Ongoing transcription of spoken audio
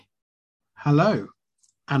Hello,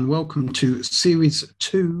 and welcome to Series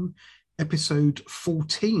 2, Episode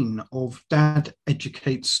 14 of Dad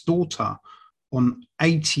Educates Daughter on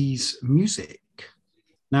 80s music.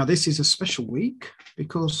 Now, this is a special week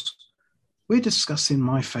because we're discussing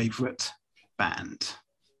my favourite band.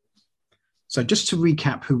 So just to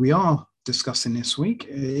recap who we are discussing this week,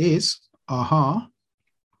 it is a-ha,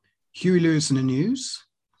 Huey Lewis and the News,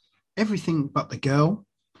 Everything But the Girl,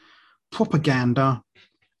 Propaganda,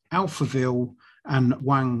 Alphaville, and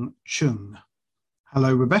Wang Chung.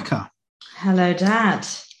 Hello, Rebecca. Hello, Dad.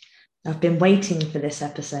 I've been waiting for this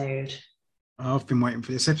episode. I've been waiting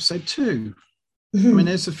for this episode too. I mean,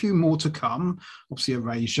 there's a few more to come. Obviously,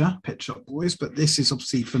 Erasure, Pet Shop Boys, but this is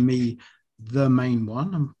obviously, for me, the main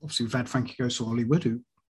one. And obviously, we've had Frankie Goes to Hollywood, who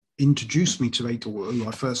introduced me to who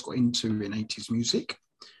I first got into in 80s music.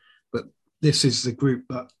 But this is the group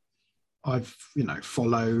that I've,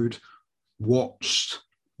 followed, watched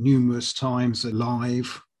numerous times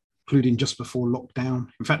live, including just before lockdown.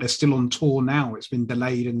 In fact, they're still on tour now. It's been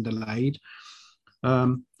delayed and delayed.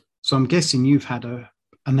 So I'm guessing you've had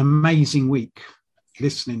an amazing week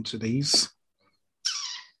listening to these.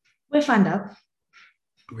 We'll find out.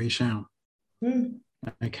 We shall.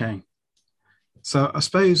 Okay. So I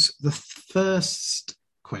suppose the first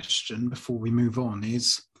question before we move on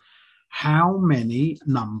is, how many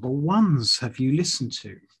number ones have you listened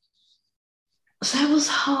to? So it was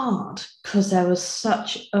hard because there was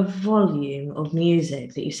such a volume of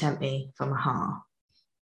music that you sent me from a-ha.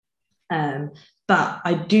 But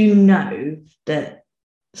I do know that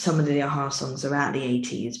some of the a-ha songs are out the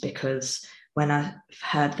 80s because when I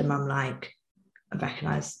heard them, I'm like, I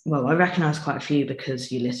recognise quite a few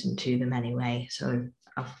because you listen to them anyway. So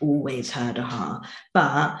I've always heard a-ha.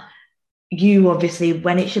 But you obviously,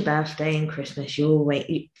 when it's your birthday and Christmas,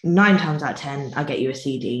 9 times out of 10, I get you a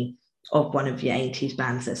CD of one of your 80s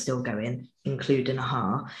bands that's still going, including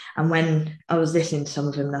a-ha. And when I was listening to some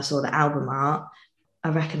of them and I saw the album art, I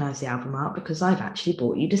recognised the album art because I've actually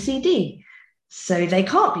bought you the CD. So they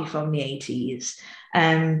can't be from the 80s.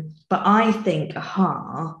 But I think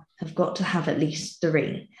a-ha have got to have at least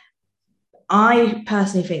 3. I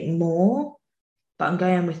personally think more, but I'm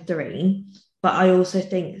going with 3. But I also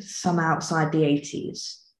think some outside the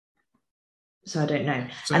 80s. So I don't know.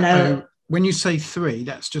 So, when you say 3,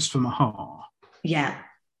 that's just from a-ha? Yeah.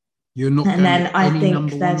 You're not and going then I any think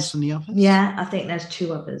number ones than the others? Yeah, I think there's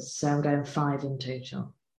 2 others. So I'm going 5 in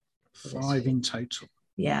total. 5 in total.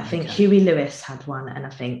 Yeah, I think Huey Lewis had one, and I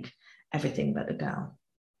think Everything But the Girl.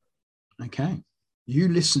 Okay. You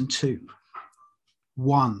listen to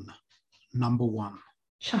one number one.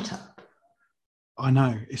 Shut up. I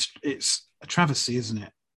know. It's a travesty, isn't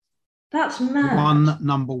it? That's mad. One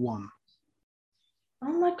number one.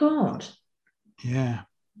 Oh my God. Yeah,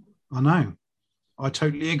 I know. I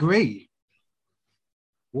totally agree.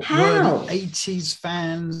 What How? were the 80s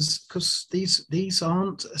fans? Because these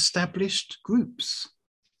aren't established groups.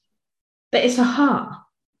 But it's a-ha.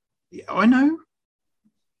 Yeah, I know.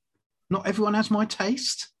 Not everyone has my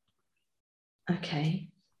taste. Okay.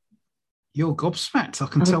 You're gobsmacked. I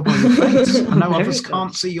can tell by your face. I know others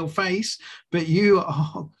can't see your face, but you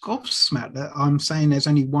are gobsmacked that I'm saying there's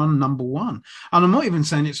only one number one. And I'm not even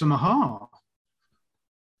saying it's from a-ha.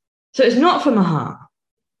 So it's not from a-ha?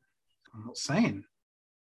 I'm not saying.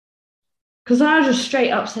 Because I just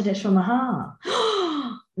straight up said it's from a-ha.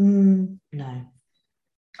 No.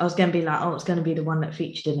 I was going to be like, it's going to be the one that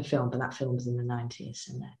featured in a film, but that film's in the 90s.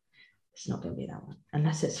 So no, it's not going to be that one.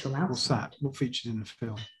 Unless it's from outside. What's that? What featured in the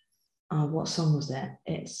film? What song was it?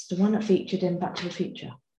 It's the one that featured in Back to the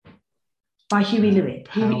Future by Huey Lewis.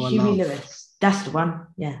 Huey Lewis. That's the one.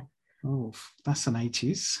 Yeah. Oh, that's an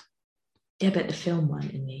 80s. Yeah, but the film one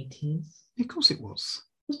in the 80s. Of course it was.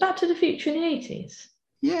 Was Back to the Future in the 80s?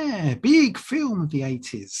 Yeah, big film of the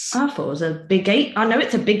 80s. I thought it was a big I know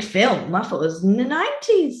it's a big film. I thought it was in the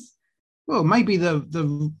 90s. Well, maybe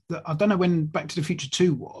the I don't know when Back to the Future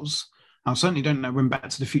 2 was. I certainly don't know when Back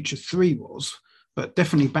to the Future 3 was. But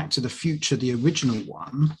definitely Back to the Future, the original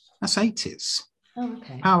one, that's 80s. Oh,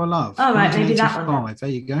 okay. Power Love. All right, maybe that one. Then. There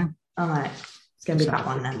you go. All right. It's going to be that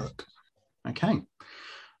one then. Look. Okay.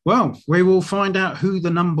 Well, we will find out who the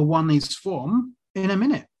number one is from in a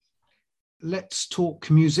minute. Let's talk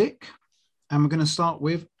music. And we're going to start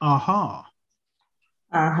with a-ha.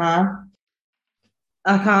 Uh-huh.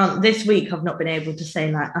 I can't. This week I've not been able to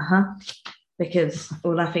say like uh-huh because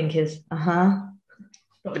all I think is uh-huh.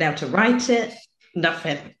 Not been able to write it.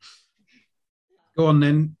 Nothing. Go on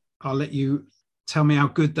then. I'll let you tell me how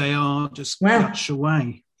good they are. Just gush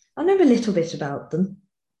away. I know a little bit about them.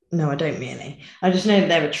 No, I don't really. I just know that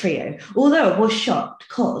they're a trio. Although I was shocked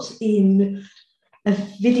because in a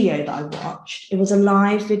video that I watched. It was a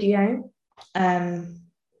live video. And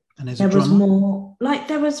there's There a was drummer. more.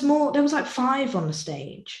 There was like 5 on the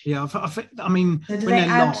stage. Yeah, I mean, So when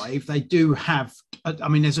they're live, they do have. I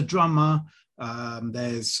mean, there's a drummer.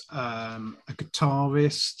 There's a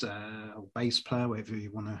guitarist or bass player, whatever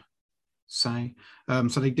you want to say.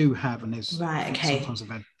 So they do have, and there's Right. Okay. sometimes they've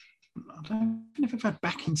had. I don't know if they've had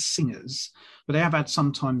backing singers, but they have had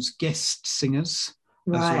sometimes guest singers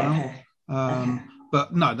as well. Okay. Okay.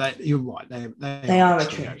 But no, you're right. They are a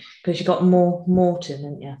trio because you got Morton,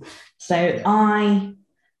 didn't you? So yeah. I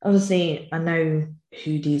know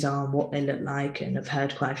who these are and what they look like, and I've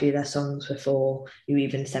heard quite a few of their songs before. You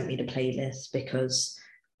even sent me the playlist because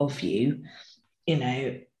of you. You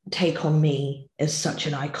know, Take On Me is such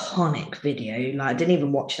an iconic video. Like, I didn't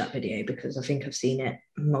even watch that video because I think I've seen it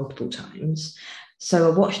multiple times. So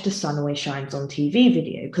I watched the Sun Always Shines on TV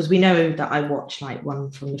video because we know that I watched like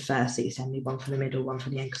one from the first that you send me, one from the middle, one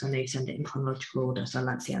from the end, because I know you send it in chronological order. So I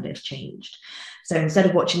like to see how they've changed. So instead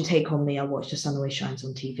of watching Take On Me, I watched the Sun Always Shines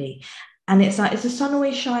on TV. And it's like, it's the Sun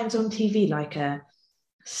Always Shines on TV like a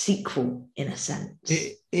sequel in a sense.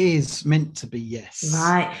 It is meant to be, yes.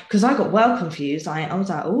 Right, because I got well confused. I was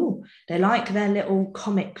like, oh, they like their little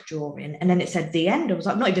comic drawing, and then it said the end. I was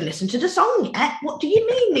like, I've not even listened to the song yet. What do you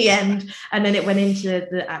mean the end? And then it went into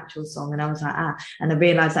the actual song, and I was like, and I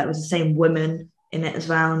realized that it was the same woman in it as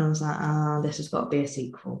well, and I was like, this has got to be a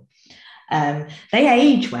sequel. They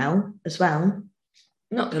age well as well.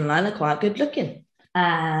 Not gonna lie, they're quite good looking,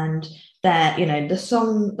 and they're, you know, the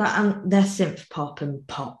song that they're synth pop and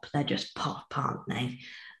pop. They're just pop, aren't they?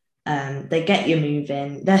 They get you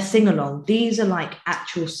moving. They're sing along. These are like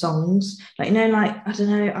actual songs. Like, you know, like, I don't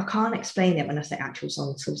know, I can't explain it when I say actual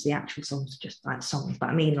songs because the actual songs are just like songs. But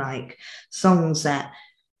I mean like songs that,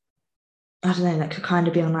 I don't know, that could kind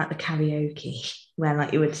of be on like the karaoke where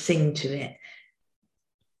like you would sing to it.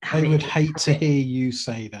 I would hate to hear you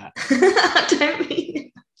say that. I don't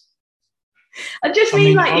mean. I just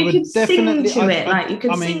mean like you could sing to it, like you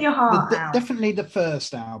could sing your heart out. Definitely the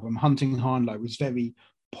first album, Hunting High Low, was very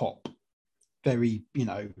pop, very, you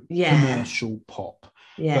know, commercial pop.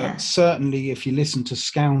 Yeah. But certainly if you listen to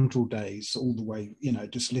Scoundrel Days all the way, you know,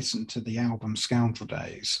 just listen to the album Scoundrel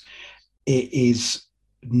Days, it is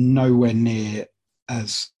nowhere near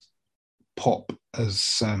as pop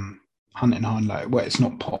as Hunting High Low. Well, it's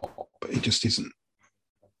not pop, but it just isn't.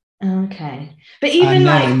 Okay, but even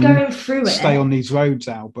like going through it, Stay on These Roads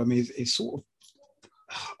album is sort of,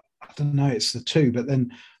 I don't know, it's the two, but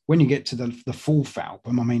then when you get to the fourth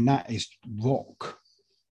album, I mean, that is rock,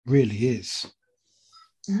 really is.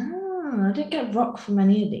 I didn't get rock from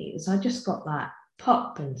any of these. I just got that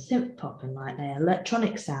pop and synth pop and like their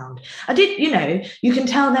electronic sound. I did, you know, you can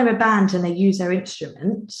tell they're a band and they use their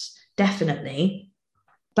instruments, definitely,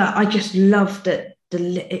 but I just love that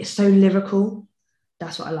it's so lyrical.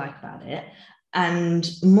 That's what I like about it. And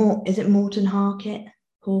is it Morten Harket?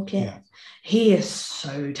 Yeah. He is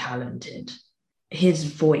so talented. His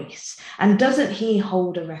voice. And doesn't he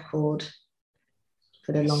hold a record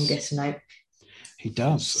for the longest note? He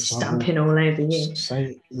does. Stamping all over you.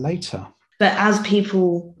 Say later. But as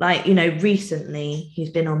people, like, you know, recently he's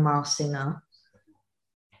been on Masked Singer.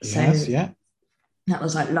 Yes, yeah. That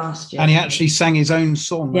was like last year. And he actually sang his own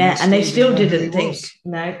song. Yeah, and they still didn't think,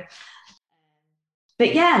 no.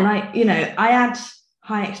 But yeah, like, you know, I had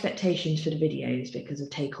high expectations for the videos because of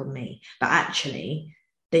Take On Me, but actually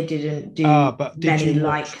they didn't do many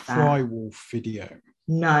like that. Crywolf video?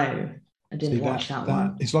 No, I didn't watch that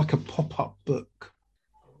one. It's like a pop-up book.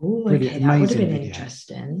 Oh, okay, that would have been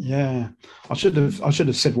interesting. Yeah, I should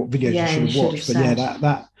have said what videos I should have watched, but yeah,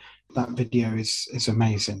 that video is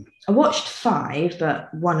amazing. I watched 5,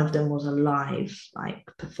 but one of them was a live like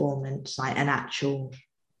performance, like an actual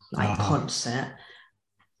like concert.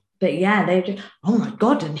 But yeah, they just, oh my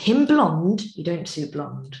God, and him blonde. You don't see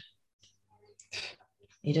blonde.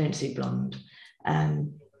 You don't see blonde. But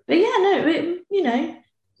yeah, no,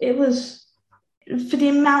 it was, for the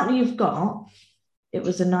amount you've got, it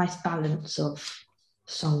was a nice balance of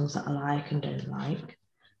songs that I like and don't like.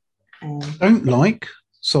 Don't like,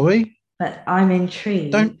 sorry. But I'm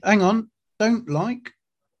intrigued. Don't like.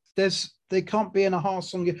 There can't be in a half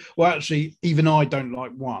song. Well, actually, even I don't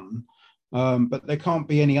like one. But there can't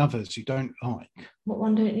be any others you don't like. What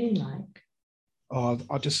one don't you like?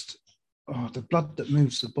 The Blood That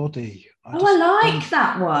Moves the Body. I like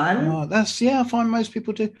that one. I find most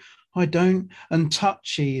people do. I don't. And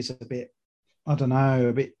Touchy is a bit, I don't know,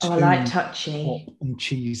 a bit too I like Touchy. Pop and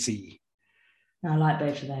cheesy. No, I like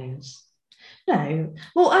both of those. No.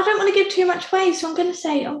 Well, I don't want to give too much away, so I'm going to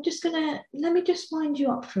say, let me just wind you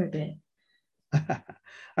up for a bit.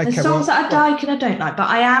 There's Okay, songs that I well, like and I don't like, but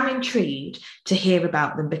I am intrigued to hear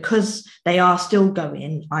about them because they are still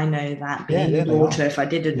going. I know that, yeah, being your yeah, they daughter, are. if I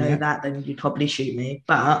didn't know Yeah. that, then you'd probably shoot me.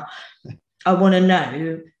 But I want to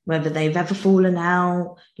know whether they've ever fallen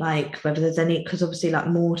out, like whether there's any, because obviously, like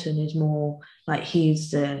Morton is more like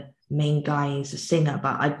he's the main guy, he's a singer,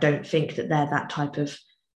 but I don't think that they're that type of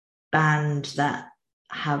band that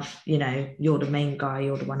have, you're the main guy,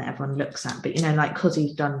 you're the one that everyone looks at. But like because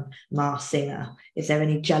he's done Masked Singer, is there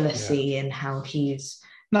any Yeah. jealousy in how he's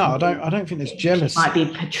No, I don't. probably I don't think there's he might be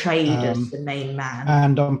jealousy. portrayed as Um, the main man?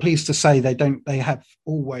 and I'm pleased to say they don't. They have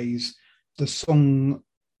always the song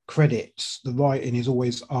credits. The writing is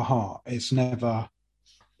always aha. It's never,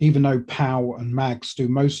 even though Pow and Mags do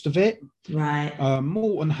most of it. Right.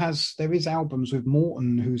 Morton has there is albums with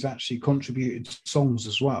Morton who's actually contributed songs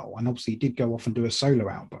as well, and obviously he did go off and do a solo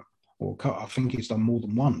album, or I think he's done more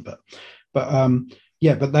than one. But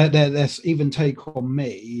yeah, but there's even Take on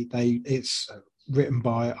Me. It's written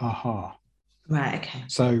by Aha, Right. Okay.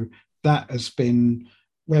 so that has been,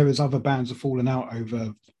 whereas other bands have fallen out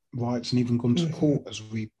over rights and even gone to Mm-hmm. court, as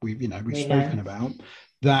we've We know. spoken about.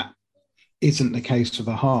 That isn't the case with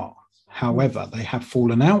Aha. Mm. However, they have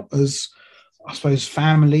fallen out as, I suppose,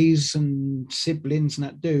 families and siblings and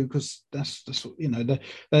that do, because that's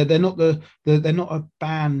they're not they're not a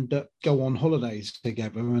band that go on holidays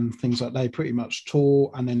together and things like that. They pretty much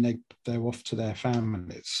tour and then they're off to their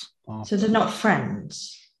families So after. they're not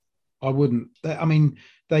friends. I wouldn't. I mean,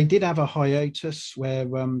 they did have a hiatus where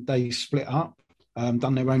they split up,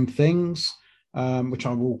 done their own things, which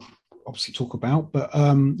I will obviously talk about. But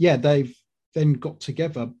yeah, they've then got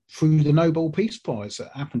together through the Nobel Peace Prize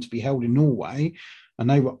that happened to be held in Norway, and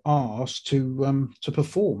they were asked to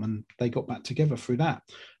perform, and they got back together through that.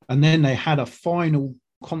 And then they had a final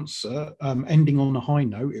concert, ending on a high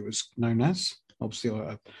note. It was known as, obviously,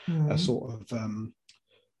 a sort of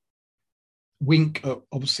wink at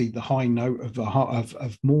obviously the high note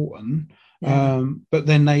of Morton. Yeah. But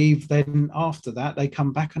then after that they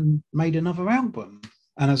come back and made another album,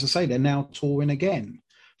 and as I say, they're now touring again,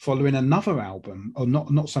 following another album, or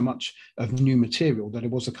not so much of new material. That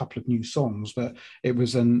it was a couple of new songs, but it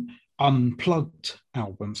was an unplugged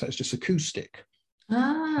album, so it's just acoustic.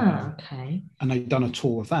 Okay. And they've done a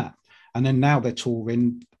tour of that, and then now they're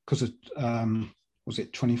touring because of was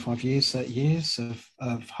it 25 years, 30 years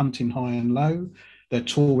of Hunting High and Low. They're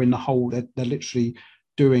touring the whole, they're literally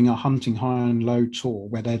doing a Hunting High and Low tour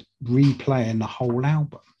where they're replaying the whole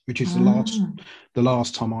album, which is the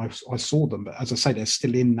last time I saw them. But as I say, they're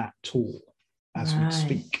still in that tour as we Right.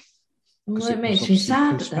 speak. Well, it makes me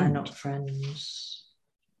sad that they're not friends.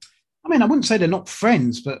 I mean, I wouldn't say they're not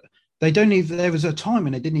friends, but they don't even, there was a time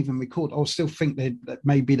when they didn't even record. I still think that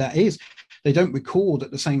maybe that is. They don't record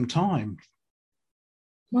at the same time.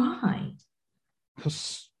 Why?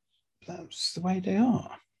 Because that's the way they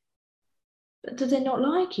are. But do they not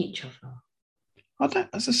like each other?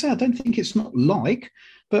 As I say, I don't think it's not like,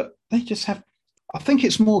 but they just have. I think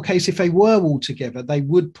it's more a case if they were all together, they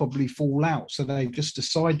would probably fall out. So they've just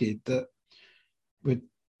decided that we'd,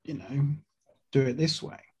 do it this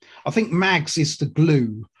way. I think Mags is the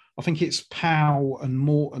glue. I think it's Pow and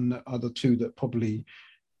Morton that are the two that probably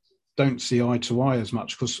don't see eye to eye as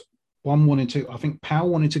much, because I think Pow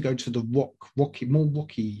wanted to go to the more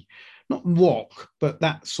rocky, not rock, but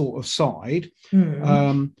that sort of side.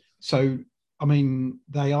 So, I mean,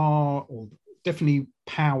 they are, or definitely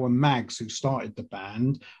Pow and Mags, who started the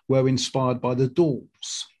band, were inspired by the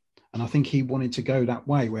Doors. And I think he wanted to go that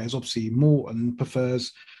way, whereas obviously Morton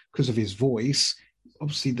prefers, because of his voice,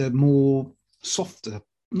 obviously the more softer,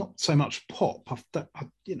 not so much pop. They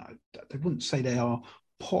wouldn't say they are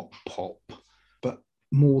pop, but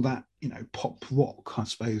more that, pop rock, I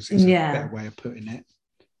suppose, is a better way of putting it.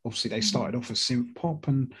 Obviously, they started off as synth pop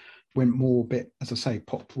and went more a bit, as I say,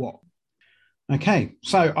 pop rock. Okay,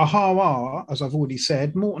 so Aha are, as I've already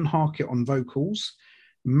said, Morton Harkett on vocals,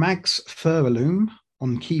 Mags Furaloom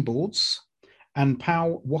on keyboards, and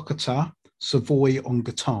Pau Wakata Savoy on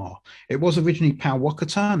guitar. It was originally Pau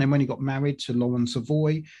Wakata, and then when he got married to Lauren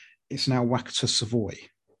Savoy, it's now Wakata Savoy.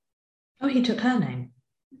 Oh, he took her name.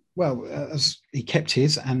 Well, as he kept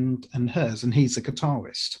his and hers, and he's the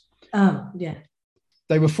guitarist. Oh, yeah.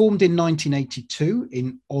 They were formed in 1982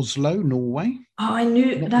 in Oslo, Norway. Oh, I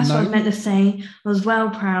knew. That's what I was meant to say. I was well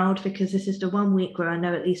proud because this is the one week where I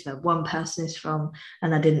know at least where one person is from,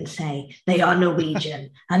 and I didn't say they are Norwegian.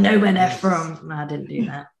 I know where they're from. No, I didn't do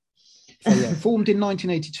that. So yeah, formed in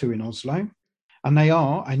 1982 in Oslo, and they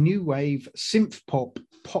are a new wave synth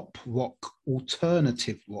pop rock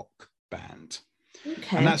alternative rock band.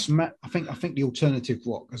 Okay. And that's, I think the alternative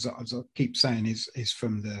rock, as I keep saying, is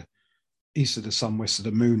from the East of the Sun, West of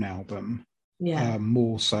the Moon album, Yeah.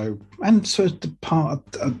 more so, and so the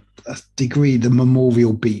part of a degree the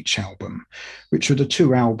Memorial Beach album, which were the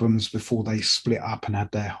two albums before they split up and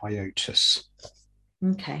had their hiatus.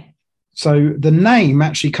 Okay. So the name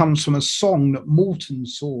actually comes from a song that Morton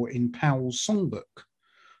saw in Powell's songbook.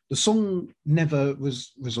 The song never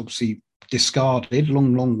was obviously discarded,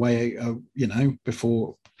 long way,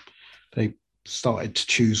 before they started to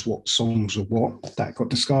choose what songs were what. That got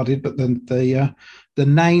discarded, but then the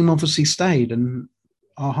name obviously stayed, and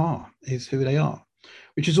a-ha is who they are,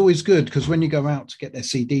 which is always good, because when you go out to get their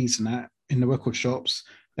CDs and that in the record shops,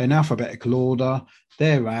 they're in alphabetical order.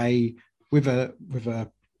 They're A with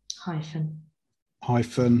a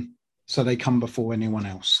hyphen, so they come before anyone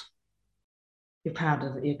else. You're glad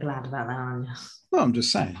about that, aren't you? Well, I'm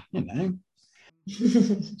just saying,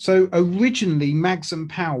 So originally, Mags and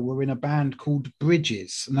Powell were in a band called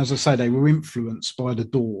Bridges, and as I say, they were influenced by the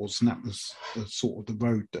Doors, and that was the sort of the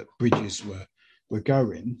road that Bridges were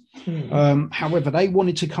going. However, they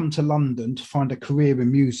wanted to come to London to find a career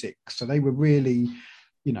in music, so they were really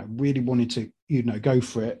wanted to go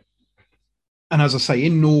for it. And as I say,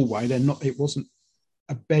 in Norway, it wasn't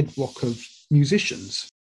a bedrock of musicians.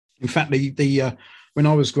 In fact, the when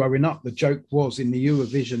I was growing up, the joke was in the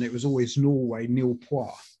Eurovision, it was always Norway, nil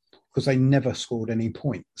point, because they never scored any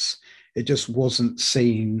points. It just wasn't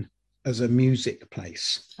seen as a music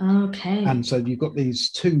place. Okay. And so you've got these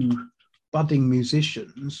two budding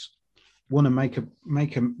musicians want to make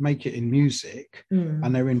it in music,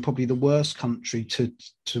 and they're in probably the worst country to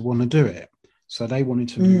want to do it. So they wanted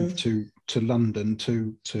to move to London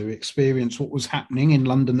to experience what was happening in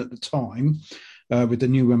London at the time. With the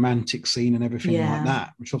new romantic scene and everything like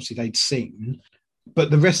that, which obviously they'd seen.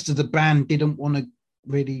 But the rest of the band didn't want to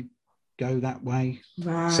really go that way.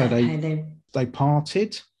 Right. So they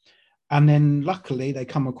parted. And then luckily they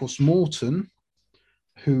come across Morton,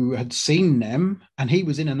 who had seen them, and he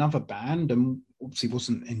was in another band and obviously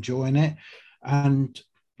wasn't enjoying it. And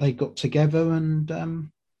they got together, and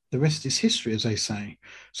the rest is history, as they say.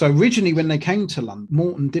 So originally when they came to London,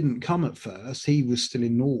 Morton didn't come at first. He was still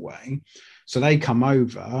in Norway. So they come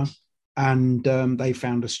over, and they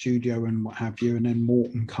found a studio and what have you, and then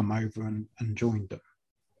Morton come over and joined them.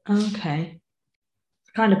 Okay.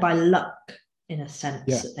 Kind of by luck, in a sense,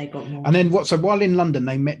 that they got Morton. And then so while in London,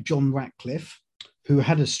 they met John Ratcliffe, who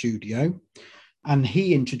had a studio, and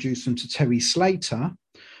he introduced them to Terry Slater,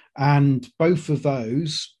 and both of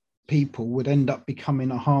those people would end up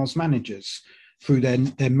becoming a-ha's managers through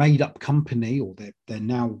their made-up company, or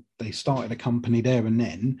they started a company there and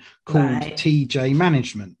then called TJ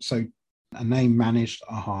Management. So, and they managed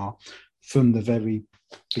a-ha from the very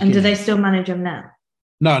beginning. And do they still manage them now?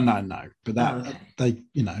 No. But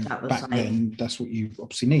back then, that's what you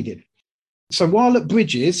obviously needed. So while at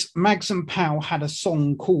Bridges, Mags and Powell had a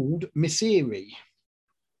song called Miss Erie.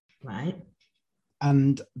 Right.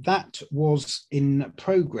 And that was in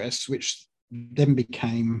progress, which then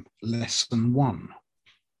became Lesson 1,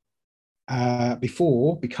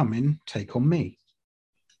 before becoming Take On Me.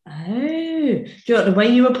 Oh, do you know, the way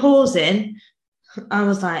you were pausing, I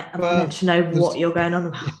was like, I wanted to know what you're going on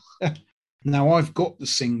about. Now I've got the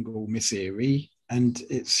single Miss Erie, and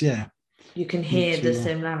it's you can hear the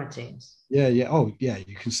similarities. Oh yeah,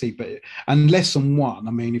 you can see. And Lesson 1,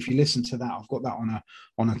 I mean, if you listen to that, I've got that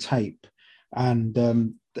on a tape,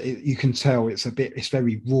 and you can tell it's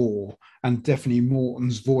very raw, and definitely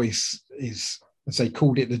Morton's voice is, as they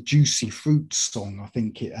called it, the Juicy Fruit song. I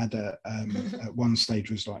think it had at one stage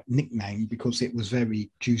was like nickname because it was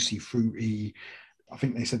very juicy fruity. I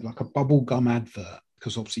think they said like a bubble gum advert,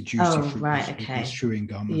 because obviously juicy fruit is chewing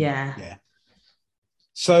gum. Yeah.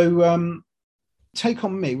 So Take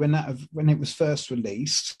On Me, when it was first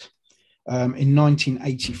released in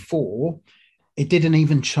 1984, it didn't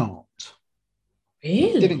even chart.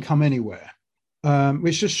 Really? It didn't come anywhere,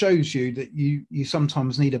 which just shows you that you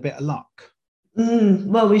sometimes need a bit of luck.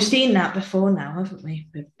 Well, we've seen that before now, haven't we?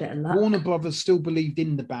 A bit of luck. Warner Brothers still believed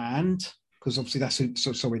in the band, because obviously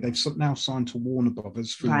they've now signed to Warner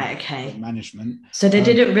Brothers through management. So they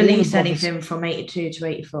didn't release anything from 82 to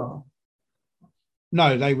 84?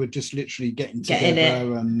 No, they were just literally getting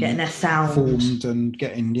together and getting their sound formed and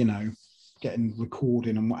getting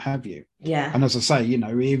recording and what have you. Yeah. And as I say,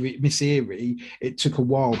 Miss Erie, it took a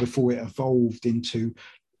while before it evolved into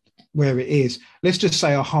where it is. Let's just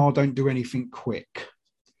say a-ha don't do anything quick,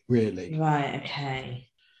 really. Right, okay.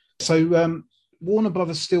 So Warner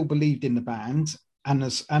Brothers still believed in the band and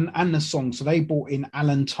the song, so they brought in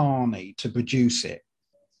Alan Tarney to produce it.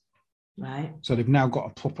 Right. So they've now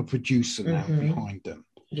got a proper producer now behind them.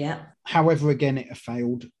 Yeah. However, again, it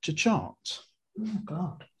failed to chart. Oh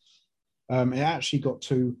God. It actually got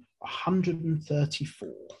to 134.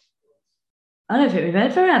 I don't think we've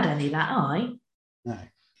ever had any that high. No.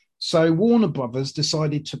 So Warner Brothers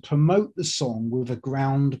decided to promote the song with a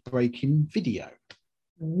groundbreaking video.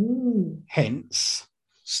 Ooh. Hence,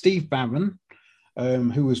 Steve Barron,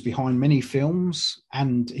 who was behind many films,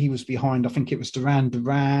 and he was behind, I think it was Duran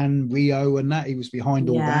Duran, Rio, and that. He was behind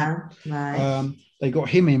all that. Right. They got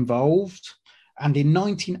him involved. And in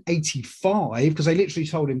 1985, because they literally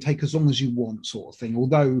told him, take as long as you want, sort of thing,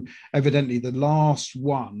 although evidently the last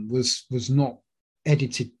one was not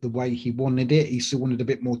edited the way he wanted it. He still wanted a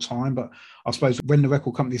bit more time, but I suppose when the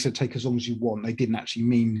record company said take as long as you want, they didn't actually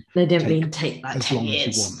mean take like as 10 long years.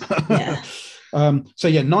 as you want. Yeah.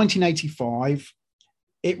 1985,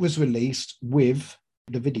 it was released with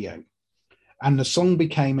the video, and the song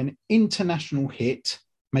became an international hit,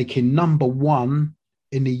 making number one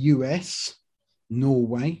in the US,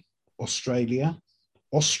 Norway, Australia,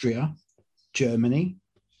 Austria, Germany,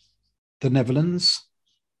 the Netherlands,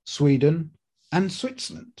 Sweden, and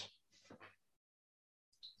Switzerland.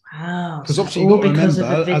 Wow. Because obviously you've got to remember,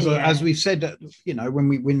 as we've said, when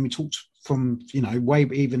we talked from, way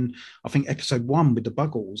even, I think episode 1 with the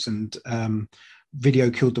Buggles and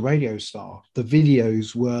Video Killed the Radio Star, the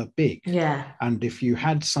videos were big. Yeah. And if you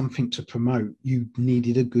had something to promote, you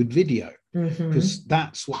needed a good video, because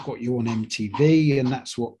that's what got you on MTV, and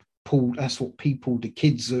that's what people, the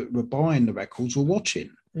kids that were buying the records, were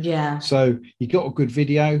watching. Yeah. So you got a good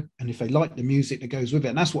video, and if they like the music that goes with it,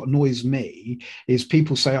 and that's what annoys me, is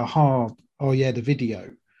people say, oh yeah, the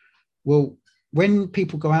video. Well, when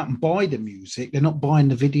people go out and buy the music, they're not buying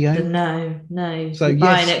the video. No. So you're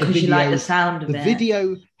buying it because you like the sound of it. The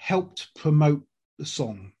video helped promote the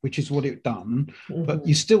song, which is what it done, but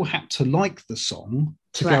you still had to like the song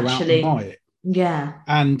to go out and buy it. Yeah.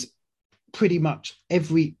 And pretty much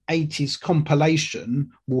every 80s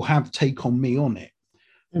compilation will have Take On Me on it.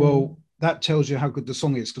 Well, that tells you how good the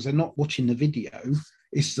song is, because they're not watching the video,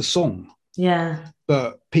 it's the song. Yeah.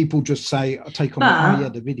 But people just say, Take On Me, oh yeah,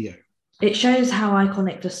 the video. It shows how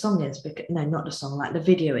iconic the song is. No, not the song, like the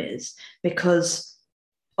video is, because,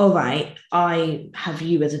 all right, I have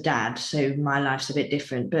you as a dad, so my life's a bit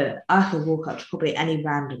different, but I could walk up to probably any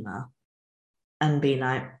randomer and be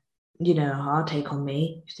like, I'll Take On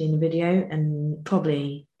Me, you've seen the video, and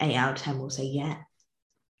probably 8 out of 10 will say yeah.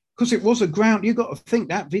 Because it was you've got to think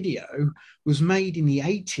that video was made in the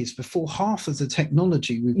 80s, before half of the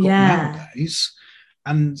technology we've got nowadays.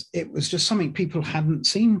 And it was just something people hadn't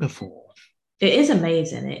seen before. It is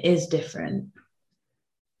amazing. It is different.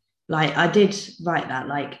 Like, I did write that,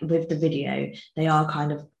 like, with the video, they are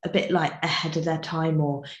kind of a bit like ahead of their time,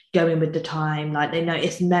 or going with the time. Like, they know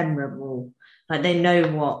it's memorable. Like, they know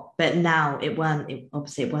what, but now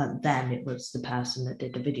obviously it weren't them, it was the person that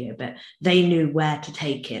did the video, but they knew where to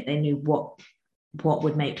take it. They knew what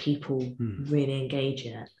would make people really engage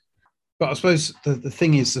in it. But I suppose the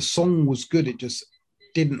thing is, the song was good, it just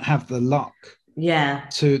didn't have the luck. Yeah.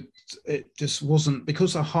 It just wasn't,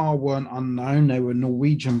 because Aha weren't unknown, they were a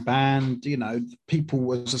Norwegian band,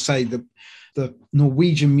 people, as I say, the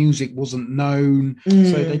Norwegian music wasn't known, so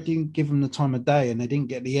they didn't give them the time of day, and they didn't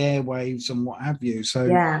get the airwaves and what have you. So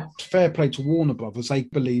fair play to Warner Brothers, they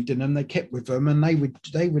believed in them, they kept with them, and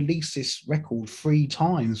they released this record 3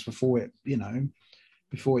 times before it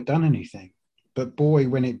done anything. But boy,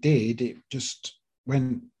 when it did, it just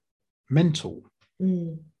went mental.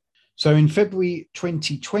 So in February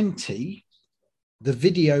 2020, the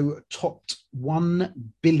video topped 1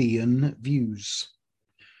 billion views,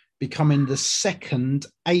 becoming the second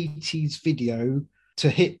 80s video to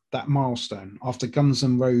hit that milestone, after Guns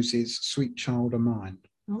N' Roses' Sweet Child of Mine.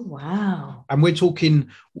 Oh, wow. And we're talking,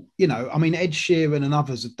 Ed Sheeran and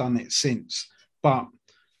others have done it since, but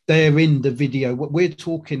they're in the video. We're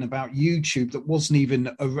talking about YouTube that wasn't even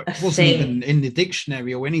in the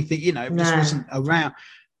dictionary or anything, it just wasn't around.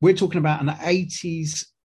 We're talking about an 80s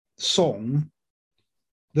song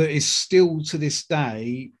that is still to this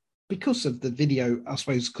day, because of the video, I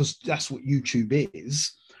suppose, because that's what YouTube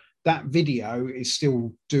is, that video is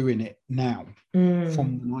still doing it now.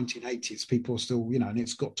 From the 1980s. People are still, and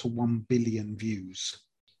it's got to 1 billion views.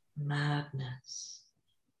 Madness.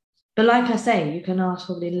 But like I say, you can ask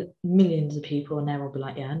probably millions of people and they will be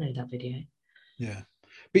like, yeah, I know that video. Yeah.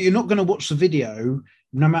 But you're not going to watch the video,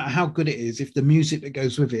 no matter how good it is, if the music that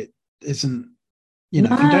goes with it isn't, if you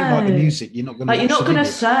don't like the music, you're not going to. You're not going to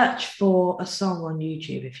search for a song on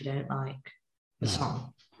YouTube if you don't like the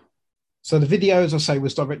song. So the video, as I say,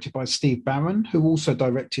 was directed by Steve Barron, who also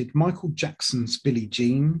directed Michael Jackson's Billie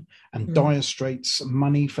Jean and Dire Straits'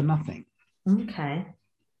 Money for Nothing. Okay.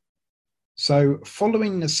 So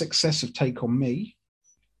following the success of Take On Me,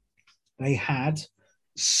 they had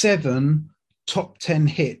 7 top 10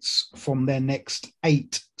 hits from their next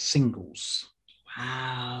 8 singles.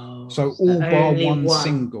 Wow. So all bar only one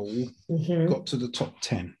single got to the top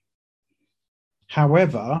 10.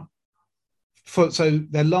 However, so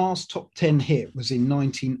their last top 10 hit was in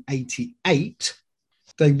 1988.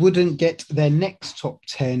 They wouldn't get their next top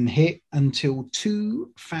 10 hit until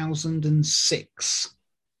 2006.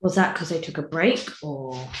 Was that because they took a break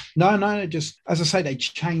or? No, just, as I say, they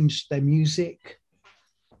changed their music.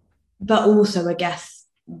 But also, I guess,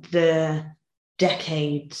 the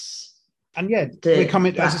decades. And yeah, we're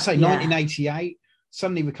coming, as I say, 1988.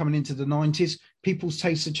 Suddenly we're coming into the 90s. People's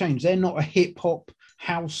tastes have changed. They're not a hip-hop,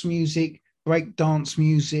 house music, break dance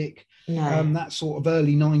music. No. That sort of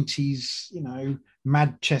early 90s,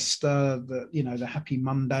 Manchester, the Happy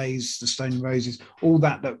Mondays, the Stone Roses, all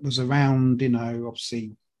that was around,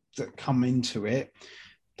 obviously, that come into it.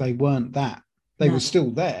 They weren't that. They were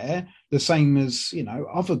still there, the same as,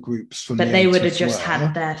 other groups from the 80s. But they would have just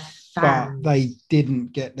had their fans. But they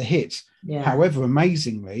didn't get the hits. Yeah. However,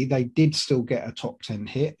 amazingly, they did still get a top 10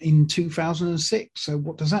 hit in 2006. So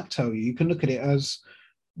what does that tell you? You can look at it as,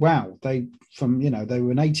 wow, they were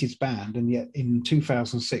an 80s band, and yet in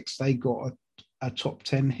 2006 they got a top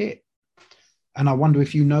 10 hit. And I wonder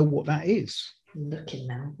if you know what that is. Looking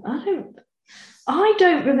now, I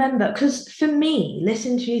don't remember, because for me,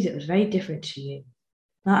 listening to music was very different to you.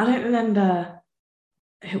 Now, I don't remember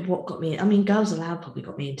what got me. I mean, Girls Aloud probably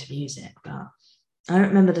got me into music, but I don't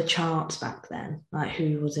remember the charts back then, like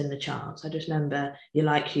who was in the charts. I just remember You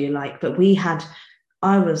Like Who You Like. But we had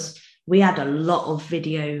a lot of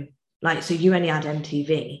video, like, so you only had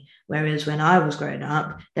MTV, whereas when I was growing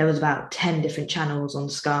up, there was about 10 different channels on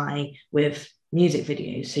Sky with music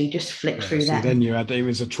videos, so you just flick through them. Then it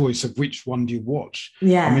was a choice of which one do you watch.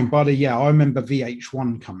 Yeah, I mean, I remember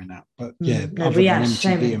VH1 coming out, but we had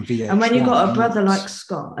MTV and VH1. And when you've got a brother like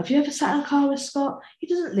Scott, have you ever sat in a car with Scott? He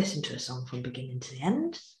doesn't listen to a song from beginning to the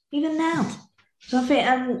end, even now. So I think,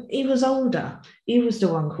 and he was older. He was the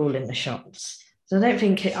one calling the shots. So I don't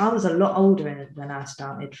think I was a lot older when I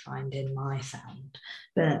started finding my sound.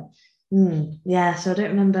 But so I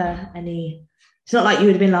don't remember any. It's not like you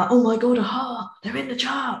would have been like, oh my God, aha, they're in the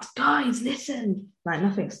charts. Guys, listen. Like,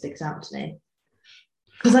 nothing sticks out to me.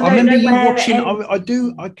 Because I remember you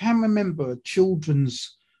watching, I can remember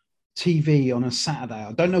children's TV on a Saturday.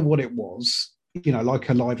 I don't know what it was, like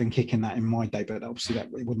Alive and Kicking that in my day, but obviously it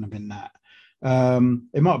wouldn't have been that.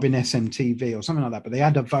 It might have been SMTV or something like that, but they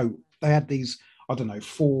had a vote. They had these, I don't know,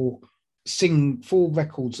 4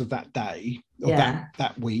 records of that day, or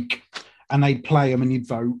that week, and they'd play them and you'd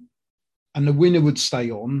vote. And the winner would stay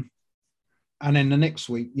on. And then the next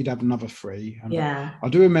week, you'd have another 3. And I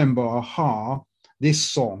do remember, aha, this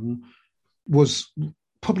song was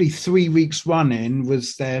probably 3 weeks running,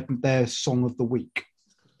 was their song of the week.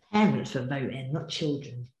 Parents were voting, not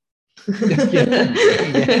children.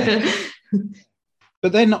 Yeah.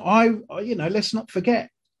 But then let's not forget,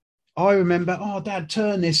 I remember, Dad,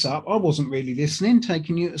 turn this up. I wasn't really listening,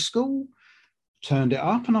 taking you to school. Turned it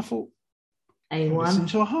up and I thought, A1. Listen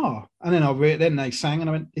to Aha. And then then they sang and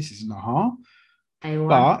I went, this isn't Aha. A1.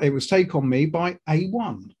 But it was Take On Me by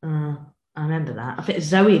A1. I remember that. I think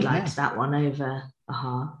Zoe liked that one over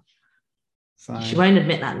Aha. So she won't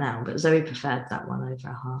admit that now, but Zoe preferred that one over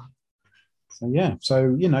Aha.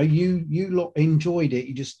 So you lot enjoyed it.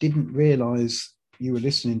 You just didn't realise you were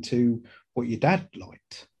listening to what your dad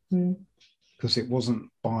liked. Because it wasn't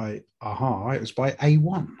by Aha, it was by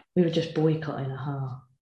A1. We were just boycotting Aha.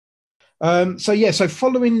 So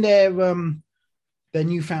following their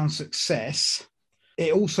newfound success,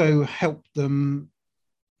 it also helped them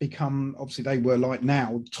become, obviously they were like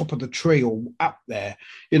now top of the tree or up there,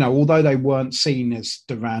 although they weren't seen as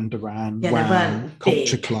Duran Duran, Wow,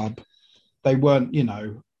 Culture Club, they weren't,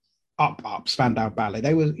 up Spandau Ballet.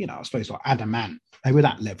 They were, I suppose like Adamant. They were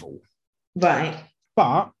that level. Right.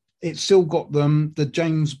 But it still got them the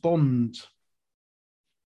James Bond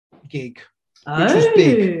gig,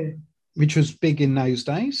 which was big in those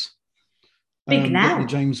days. Big now. The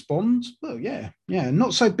James Bond. Well, yeah.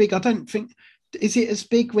 Not so big. I don't think. Is it as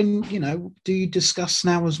big when, do you discuss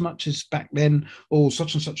now as much as back then? Or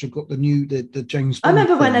such and such have got the James Bond. I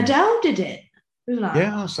remember when Adele did it. We were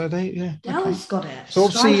like, so Adele's got it. So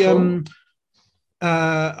obviously,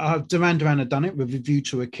 Duran Duran had done it with A View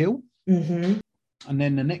to a Kill. Mm-hmm. And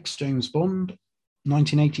then the next James Bond,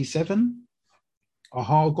 1987,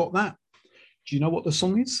 Aha got that. Do you know what the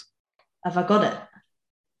song is? Have I got it?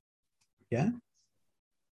 Yeah.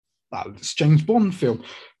 It's James Bond film.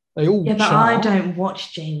 They all but I don't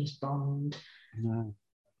watch James Bond. No.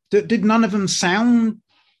 Did none of them sound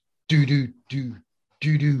do-do-do,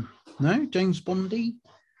 do-do, No, James Bondy.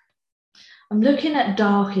 I'm looking at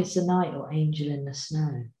Dark is the Night or Angel in the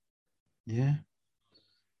Snow. Yeah.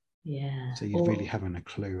 Yeah. So you really haven't a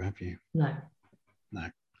clue, have you? No. No.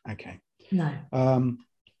 Okay. No.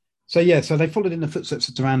 So they followed in the footsteps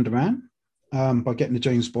of Duran Duran by getting the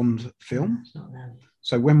James Bond film. No, it's not them.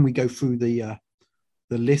 So when we go through the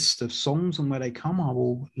list of songs and where they come, I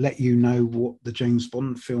will let you know what the James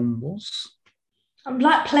Bond film was. I'm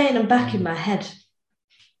like playing them back in my head.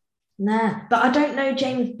 Nah, but I don't know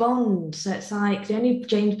James Bond, so it's like the only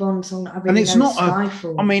James Bond song that I really know is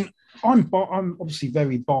Skyfall. I mean, I'm obviously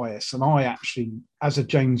very biased, and I actually, as a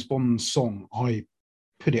James Bond song, I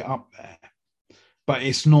put it up there, but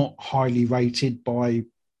it's not highly rated by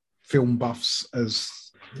film buffs as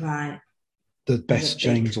the best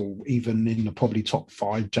James, or even in the probably top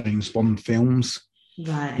 5 James Bond films.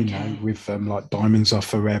 Right. You know, with like Diamonds Are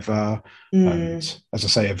Forever, and as I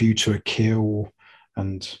say, A View to a Kill.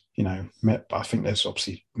 And, you know, I think there's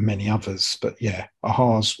obviously many others, but yeah,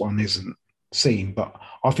 Aha's one isn't seen, but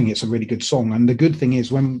I think it's a really good song. And the good thing is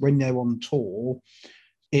when they're on tour,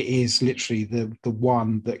 it is literally the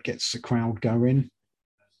one that gets the crowd going.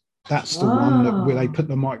 That's the one that where they put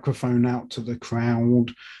the microphone out to the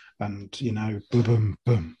crowd and, you know, boom, boom,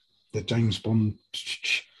 boom, the James Bond.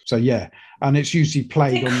 So yeah, and it's usually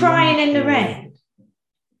played on Crying in the Rain.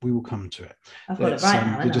 We will come to it. I've got it right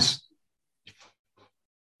now.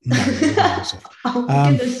 No,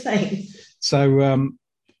 I'm gonna say. So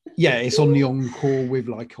yeah, it's on the encore with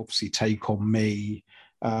like obviously Take On Me,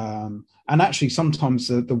 and actually sometimes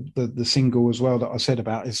the single as well that I said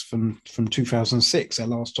about is from 2006, their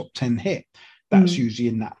last top 10 hit. That's usually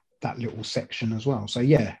in that little section as well. So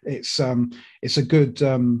yeah, it's a good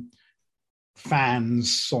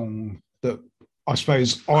fans song that I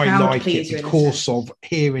suppose I like it because of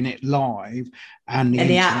hearing it live and the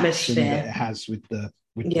interaction that it has with the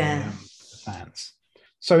fans.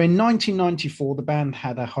 So in 1994, the band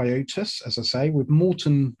had a hiatus, as I say, with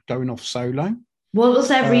Morton going off solo. What was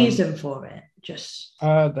their reason for it?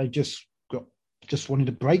 They just wanted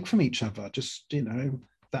a break from each other. Just, you know,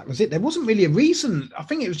 that was it. There wasn't really a reason. I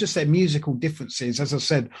think it was just their musical differences. As I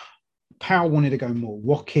said, Powell wanted to go more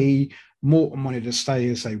rocky. Morton wanted to stay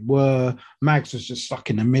as they were. Mags was just stuck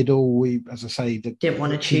in the middle. As I say, didn't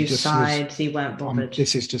want to choose sides. He weren't bothered.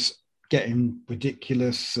 This is just getting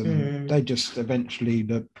ridiculous, and they just eventually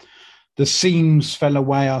the seams fell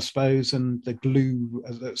away, I suppose, and the glue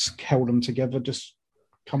that's held them together just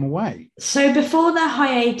come away. So before their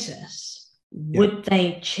hiatus, would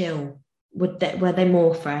they chill? Were they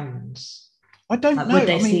more friends? I don't know. Would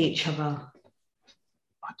they see each other?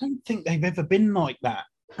 I don't think they've ever been like that.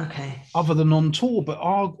 Okay. Other than on tour, but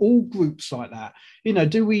are all groups like that? You know,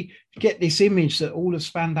 do we get this image that all of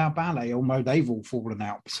Spandau Ballet, although they've all fallen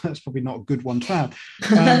out, so that's probably not a good one to have.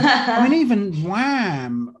 I mean, even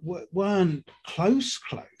Wham weren't close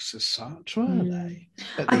as such, were they?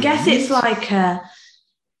 I guess it's like a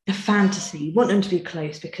fantasy. You want them to be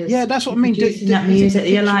close because that's what I mean. That music,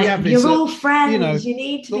 you're like, you're all friends. You know, you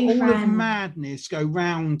need to be friends. All of madness go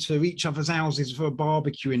round to each other's houses for a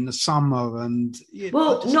barbecue in the summer, and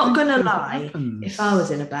well, not gonna lie, if I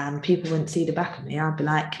was in a band, people wouldn't see the back of me. I'd be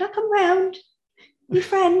like, "Can I come round? We're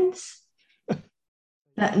friends."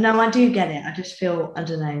 But no, I do get it. I just feel I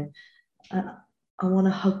don't know. I want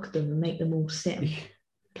to hug them and make them all sit and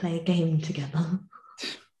play a game together.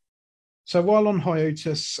 So while on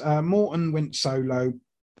hiatus, Morton went solo.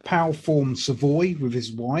 Powell formed Savoy with his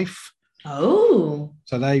wife. Oh.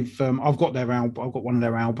 So they've I've got their album. I've got one of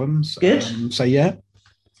their albums. Good. So yeah,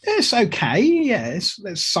 it's okay. Yes,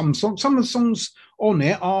 there's some songs. Some of the songs on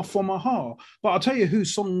it are from Aha. But I'll tell you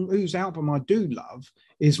whose album I do love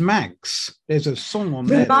is Mags. There's a song on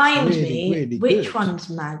there. Remind me, really which good. One's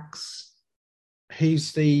Mags?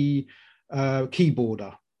 He's the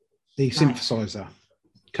keyboarder, the synthesizer.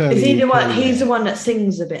 Curly, is he the one? He's the one that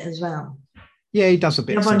sings a bit as well. Yeah, he does a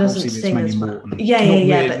bit. Everyone doesn't sing as well. Yeah.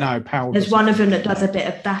 Really, no, Powell. There's one of them that does a bit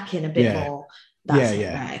of backing, a bit more. That's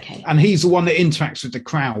right, okay. And he's the one that interacts with the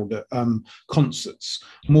crowd at concerts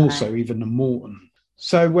more so even than Morton.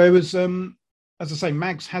 So whereas, as I say,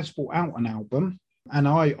 Mags has brought out an album, and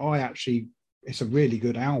I actually, it's a really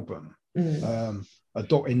good album. A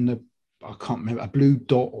dot in the. I can't remember, a blue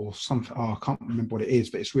dot or something. I can't remember what it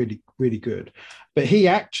is, but it's really, really good. But he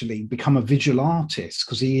actually become a visual artist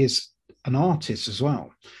because he is an artist as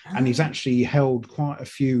well. And he's actually held quite a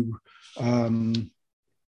few, whatever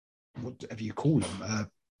you call them.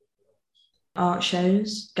 Art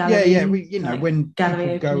shows? Gallery, when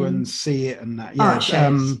people go and see it and that. Yeah, art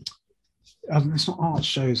shows. It's not art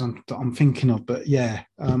shows I'm thinking of, but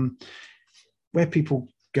where people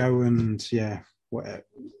go and, whatever.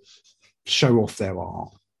 show off their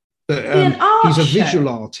art. But An art he's a show visual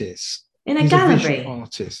artist. in a He's gallery. a visual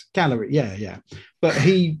artist. Gallery, yeah. But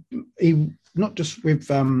he not just with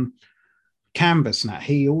canvas and that,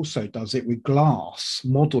 he also does it with glass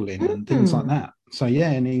modeling and things like that. So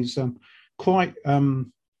yeah, and he's quite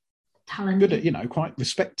talented, good at, quite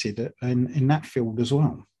respected in that field as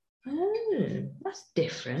well. Oh, that's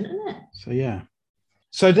different, isn't it? So yeah.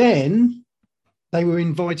 So then they were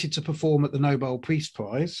invited to perform at the Nobel Peace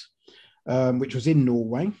Prize, which was in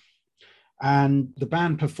Norway, and the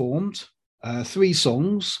band performed 3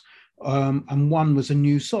 songs, and one was a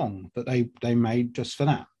new song that they made just for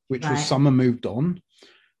that, which was Summer Moved On.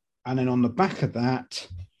 And then on the back of that,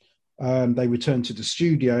 they returned to the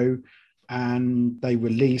studio and they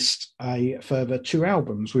released a further 2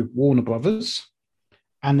 albums with Warner Brothers,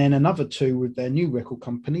 and then another 2 with their new record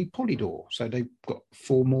company, Polydor. So they've got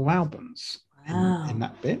 4 more albums in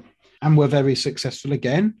that bit, and were very successful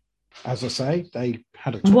again. As I say, they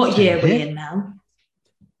had a top What 10 year are we hit. in now?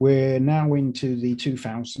 We're now into the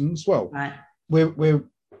 2000s. Well, we're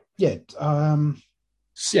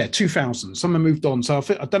 2000. Summer Moved On. So I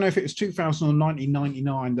don't know if it was 2000 or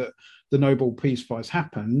 1999 that the Nobel Peace Prize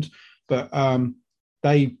happened, but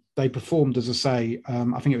they performed, as I say,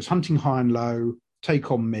 I think it was Hunting High and Low,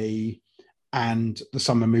 Take On Me, and The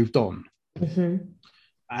Summer Moved On. Mm-hmm.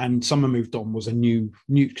 And Summer Moved On was a new,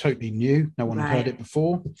 totally new. No one had heard it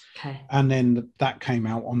before. Okay. And then that came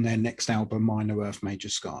out on their next album, Minor Earth, Major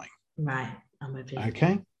Sky. Right. I'm with you.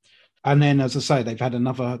 Okay. And then, as I say, they had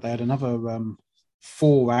another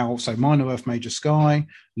 4 out. So Minor Earth, Major Sky,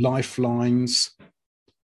 Lifelines,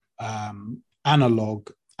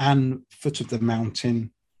 Analog, and Foot of the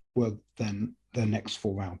Mountain were then the next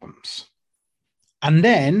 4 albums. And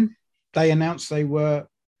then they announced they were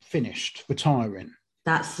finished, retiring.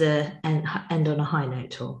 That's the end on a high note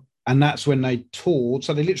tour. And that's when they toured.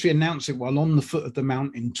 So they literally announced it while on the Foot of the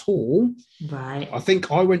Mountain tour. Right. I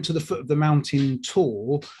think I went to the Foot of the Mountain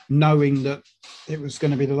tour knowing that it was going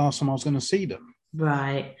to be the last time I was going to see them.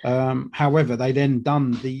 Right. However, they then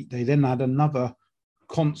had another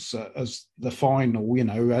concert as the final,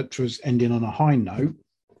 which was ending on a high note,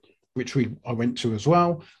 which I went to as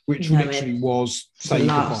well, which literally was Say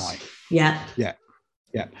Goodbye. Yeah.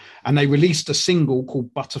 Yeah. And they released a single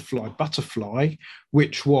called Butterfly,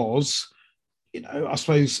 which was, I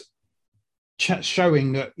suppose,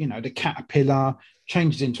 showing that, the caterpillar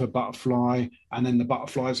changes into a butterfly, and then the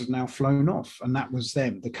butterflies have now flown off. And that was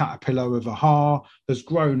them. The caterpillar of Aha has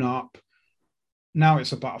grown up. Now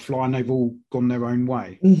it's a butterfly and they've all gone their own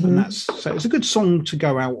way. Mm-hmm. And so it's a good song to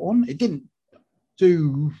go out on. It didn't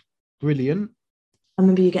do brilliant. I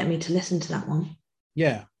remember you getting me to listen to that one.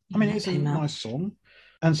 Yeah. I mean, it's a nice song.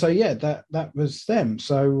 And so, yeah, that was them.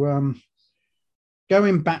 So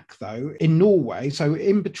going back, though, in Norway, so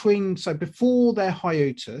before their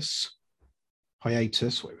hiatus,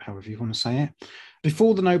 however you want to say it,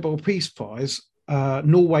 before the Nobel Peace Prize,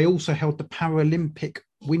 Norway also held the Paralympic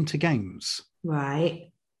Winter Games.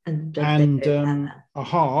 Right. And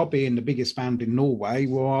Aha, being the biggest band in Norway,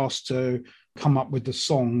 were asked to come up with the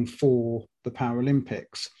song for the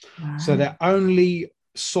Paralympics. Right. So their only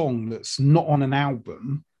song that's not on an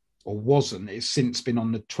album, or wasn't, it's since been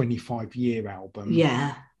on the 25-year album.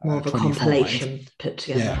 Yeah, more of a 25. Compilation put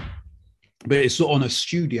together. Yeah, but it's not on a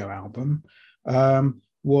studio album.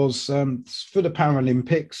 Was for the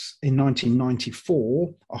Paralympics in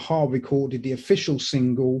 1994, Aha recorded the official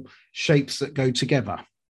single Shapes That Go Together,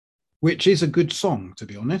 which is a good song, to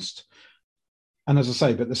be honest. And as I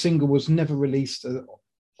say, but the single was never released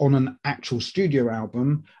on an actual studio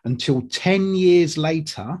album until 10 years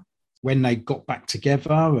later, when they got back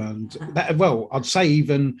together. And that, well, I'd say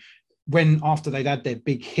even when after they'd had their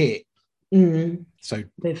big hit. Mm. So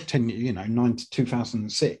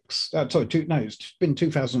 2006. It's been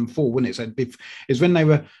 2004, wouldn't it? So it's when they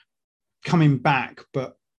were coming back,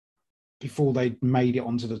 but before they made it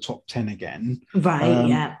onto the top 10 again. Right,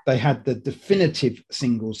 yeah. They had the definitive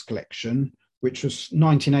singles collection, which was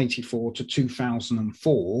 1984 to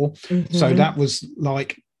 2004. Mm-hmm. So that was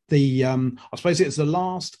like I suppose it's the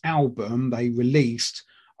last album they released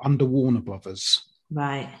under Warner Brothers.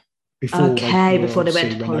 Right. Before they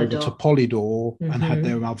went to over to Polydor and had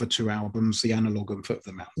their other 2 albums, The Analog and Foot of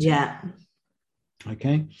the Mountain. Yeah.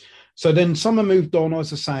 Okay. So then Summer Moved On,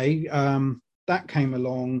 as I say, that came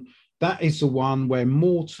along. That is the one where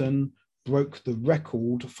Morton broke the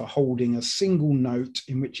record for holding a single note,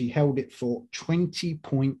 in which he held it for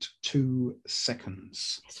 20.2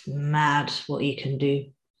 seconds. It's mad what you can do.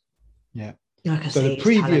 Yeah. Like so the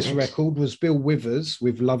previous record was Bill Withers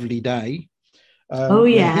with Lovely Day, Oh, where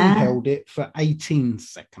yeah. he held it for 18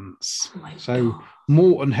 seconds. Oh my So God.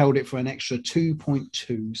 Morton held it for an extra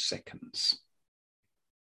 2.2 seconds.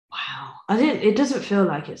 Wow. It doesn't feel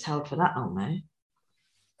like it's held for that long, though.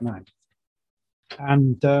 No.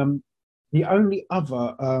 And the only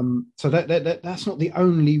other, so that's not the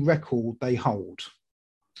only record they hold.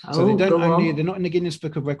 So they Oh, don't go only, on. they're not in the Guinness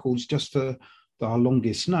Book of Records just for the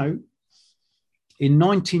longest note. In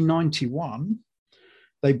 1991,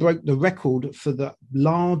 they broke the record for the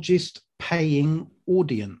largest paying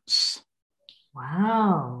audience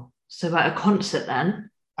Wow. So like a concert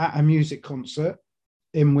then? at a music concert,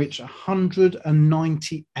 in which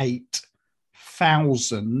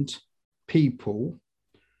 198,000 people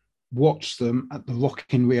watched them at the Rock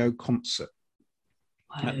in Rio concert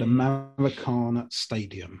at the Wow. Maracana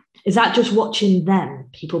Stadium. Is that just watching them?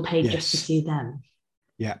 People paid just to Yes. see them?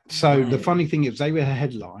 Yeah. So the Wow. funny thing is, they were a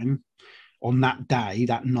headline on that day,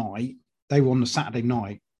 that night. They were on the Saturday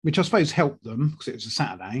night, which I suppose helped them because it was a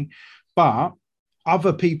Saturday. But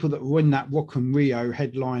other people that were in that Rock and Rio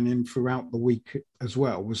headlining throughout the week as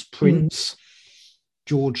well was Prince,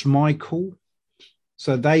 George Michael.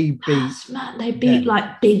 So they beat They beat them.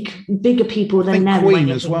 like bigger people I than think them. Queen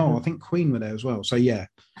as well. I think Queen were there as well. So yeah.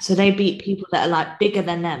 So they beat people that are like bigger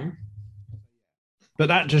than them. But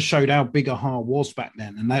that just showed how big a heart was back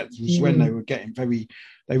then. And that was when they were getting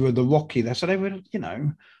they were the Rocky there. So they were,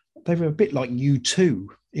 they were a bit like U2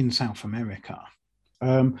 in South America.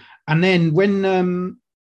 And then when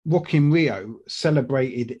Rock in Rio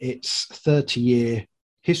celebrated its 30-year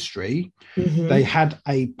history, they had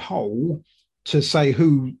a poll to say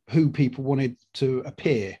who people wanted to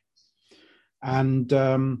appear. And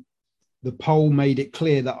the poll made it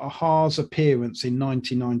clear that a-ha's appearance in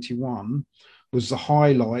 1991 was the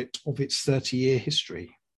highlight of its 30-year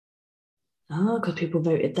history. Oh, because people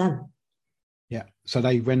voted them. Yeah. So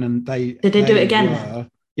they went and Did they do it again?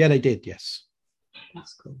 Yeah, they did. Yes.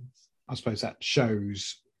 That's cool. I suppose that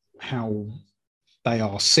shows how they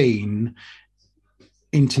are seen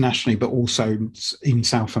internationally, but also in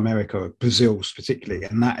South America, Brazil particularly.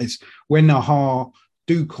 And that is when a-ha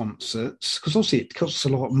do concerts, because obviously it costs a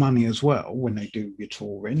lot of money as well when they do your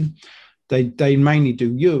touring. They mainly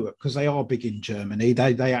do Europe because they are big in Germany.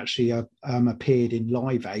 They actually appeared in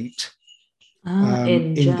Live 8.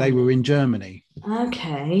 They were in Germany.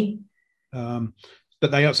 Okay. But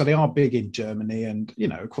they are big in Germany and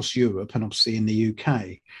across Europe and obviously in the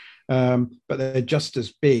UK. But they're just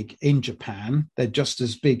as big in Japan. They're just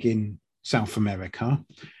as big in South America.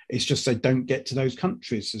 It's just they don't get to those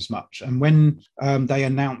countries as much. And when they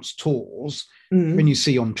announce tours, when you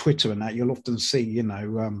see on Twitter and that, you'll often see,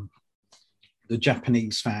 the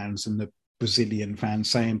Japanese fans and the Brazilian fans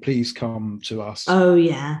saying, please come to us. Oh,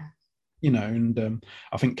 yeah. And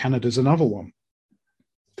I think Canada's another one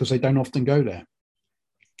because they don't often go there.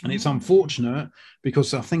 And it's unfortunate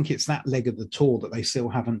because I think it's that leg of the tour that they still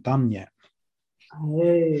haven't done yet.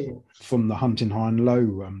 Oh. From the Hunting High and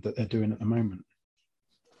Low that they're doing at the moment.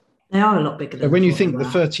 They are a lot bigger than when you think the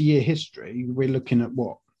 30-year history, we're looking at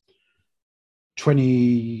what?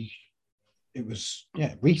 20... It was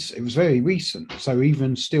recent. It was very recent. So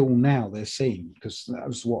even still now they're seen because that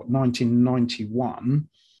was what 1991,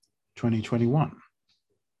 2021.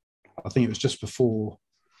 I think it was just before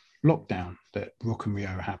lockdown that Rock in Rio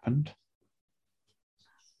happened.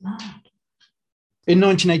 Mad. In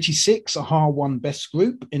 1986, a-ha won Best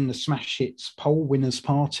Group in the Smash Hits Poll Winners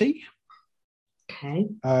Party. Okay.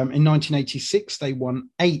 In 1986, they won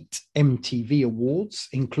 8 MTV Awards,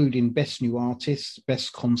 including Best New Artist,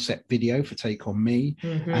 Best Concept Video for Take On Me,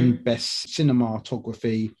 and Best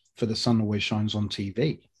Cinematography for The Sun Always Shines on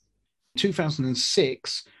TV. In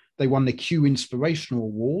 2006, they won the Q Inspirational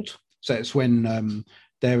Award. So it's when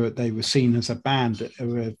they were seen as a band that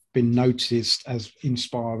have been noticed as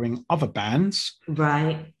inspiring other bands.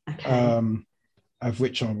 Right. Okay. Of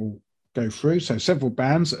which I will go through. So several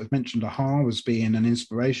bands that have mentioned a-ha as being an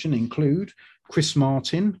inspiration include Chris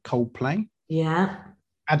Martin, Coldplay. Yeah.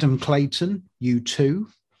 Adam Clayton, U2.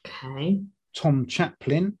 Okay. Tom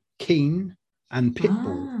Chaplin, Keane, and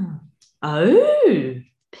Pitbull. Oh,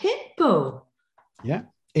 Pitbull. Yeah.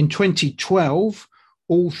 In 2012,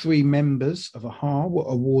 all 3 members of a-ha were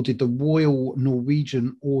awarded the Royal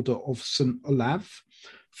Norwegian Order of St. Olav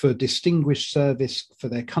for distinguished service for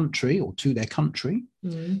their country or to their country,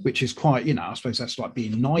 which is quite, I suppose that's like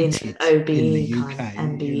being knighted in the UK.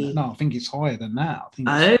 No, I think it's higher than that.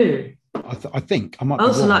 I think I might be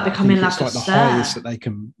wrong. Like becoming like it's like the highest that they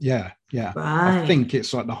can. Yeah. Right. I think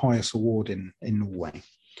it's like the highest award in Norway.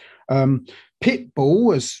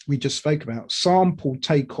 Pitbull, as we just spoke about, sampled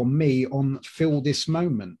Take On Me on Feel This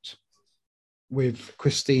Moment. with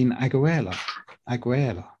Christine Aguilera.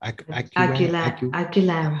 Aguilera.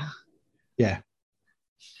 Yeah.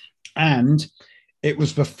 And it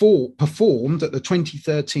was performed at the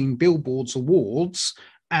 2013 Billboards Awards,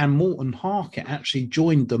 and Morten Harket actually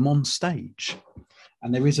joined them on stage.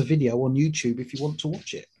 And there is a video on YouTube if you want to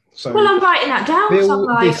watch it. So well, I'm writing that down.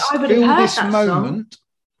 I would have heard that moment.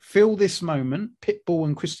 Feel this moment, Pitbull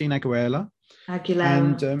and Christine Aguilera.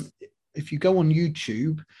 And if you go on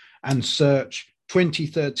YouTube and search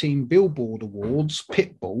 2013 Billboard Awards,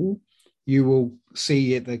 Pitbull, you will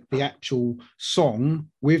see the actual song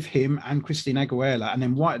with him and Christine Aguilera. And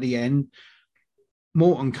then right at the end,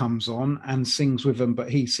 Morten comes on and sings with them, but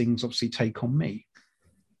he sings, obviously, Take On Me.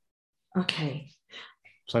 Okay.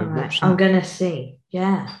 So right. I'm going to see.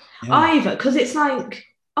 Yeah. Either, because it's like,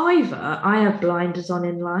 either I have blinders on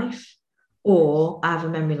in life or I have a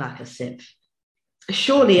memory like a sieve.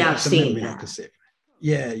 Surely I've seen that. Like a sieve.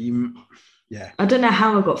 Yeah. I don't know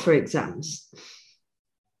how I got through exams.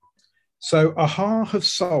 So a-ha have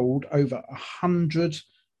sold over 100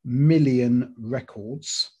 million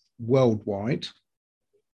records worldwide.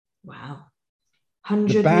 Wow.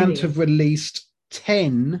 The band have released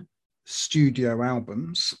 10 studio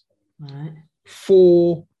albums, right,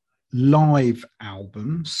 4 live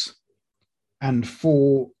albums, and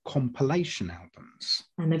 4 compilation albums.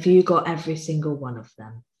 And have you got every single one of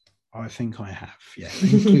them? I think I have, yeah,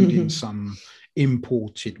 including some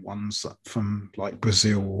imported ones from like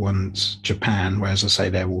Brazil and Japan, where, as I say,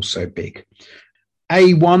 they're also big.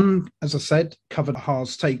 A1, as I said, covered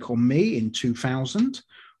a-ha's Take On Me in 2000,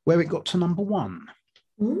 where it got to number 1.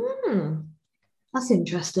 That's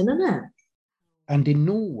interesting, isn't it? And in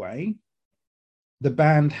Norway, the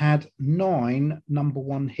band had 9 number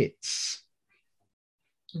 1 hits.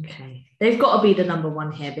 Okay. They've got to be the number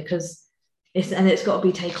 1 here because it's got to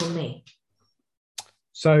be Take On Me.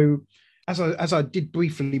 So, as I did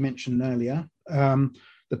briefly mention earlier, the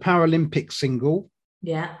Paralympic single,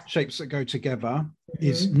 Shapes That Go Together,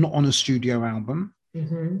 is not on a studio album.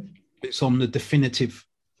 It's on the definitive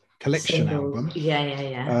collection album.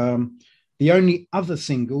 Yeah. The only other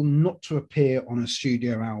single not to appear on a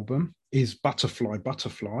studio album is Butterfly,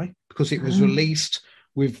 Butterfly, because it was released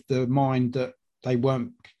with the mind that they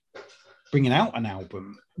weren't bringing out an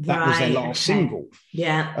album. That was their last single.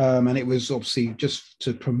 Yeah. And it was obviously just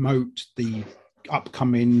to promote the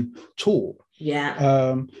upcoming tour.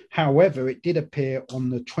 Yeah. However, it did appear on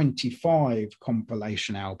the 25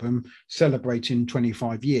 compilation album celebrating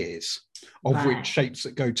 25 years, of which Shapes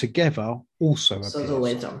That Go Together also appears. So it's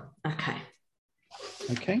always on. Okay.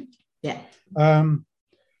 Yeah.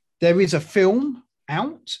 There is a film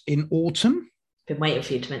out in autumn. Been waiting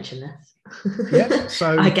for you to mention this. Yeah,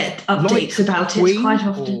 so I get updates about it quite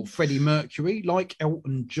often. Or Freddie Mercury, like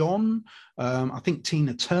Elton John, I think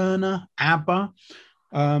Tina Turner, ABBA.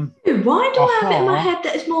 Why do I have it in my head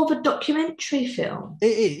that it's more of a documentary film?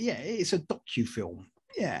 It's a docu-film.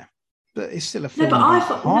 Yeah, but it's still a film. But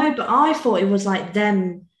I thought it was like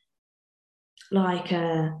them, like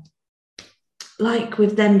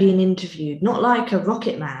with them being interviewed, not like a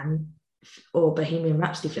Rocket Man or Bohemian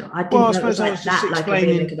Rhapsody film. I didn't know it was like that, like a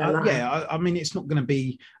remake of their life. I mean, it's not going to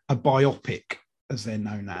be a biopic, as they're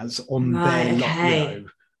known as, on their life.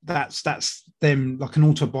 That's them, like an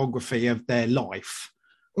autobiography of their life.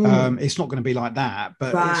 It's not going to be like that,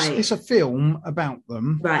 but it's a film about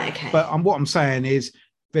them. Right, okay. But what I'm saying is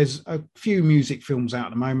there's a few music films out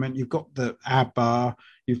at the moment. You've got the ABBA,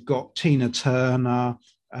 you've got Tina Turner,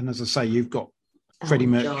 and as I say, you've got Freddie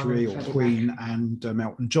Mercury or Queen and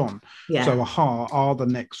Elton John. Yeah. So a-ha are the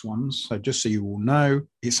next ones. So just so you all know,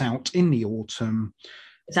 it's out in the autumn.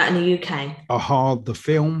 Is that in the UK? a-ha, the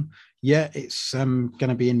film. Yeah, it's going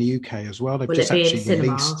to be in the UK as well. They've just actually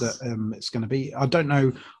released that it's going to be. I don't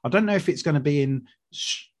know if it's going to be in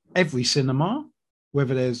every cinema,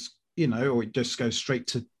 whether there's, or it just goes straight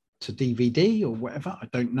to DVD or whatever. I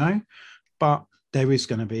don't know. But there is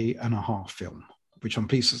going to be an a-ha film, which I'm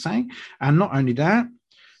pleased to say. And not only that,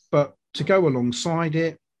 but to go alongside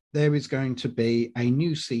it, there is going to be a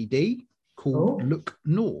new CD called Look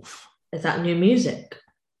North. Is that new music?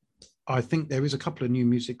 I think there is a couple of new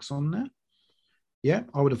musics on there. Yeah,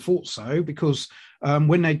 I would have thought so, because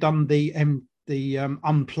when they done the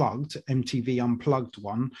Unplugged, MTV Unplugged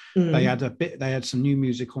one, they had some new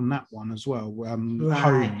music on that one as well.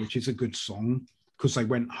 Home, which is a good song, because they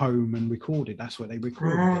went home and recorded. That's where they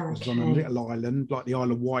recorded it. It was on a little island, like the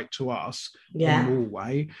Isle of Wight to us, in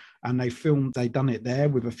Norway. And they done it there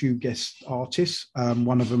with a few guest artists.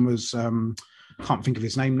 One of them was, can't think of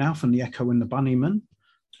his name now, from the Echo and the Bunnymen.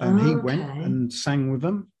 He went and sang with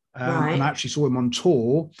them. And I actually saw him on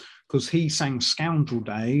tour because he sang Scoundrel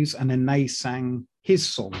Days and then they sang his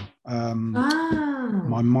song.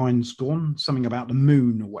 My mind's gone, something about the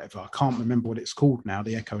moon or whatever. I can't remember what it's called now,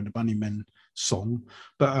 the Echo and the Bunnymen song.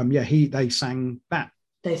 But they sang that.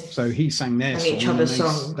 So he sang their song. Each other's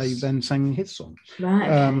songs. They then sang his song. Right.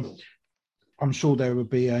 Okay. I'm sure there will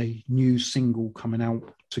be a new single coming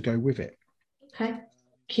out to go with it. Okay.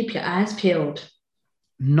 Keep your eyes peeled.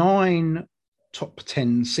 9 top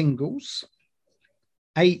 10 singles,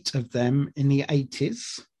 8 of them in the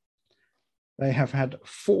 80s. They have had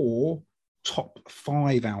 4 top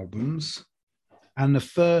 5 albums, and the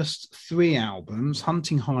first 3 albums,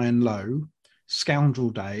 Hunting High and Low,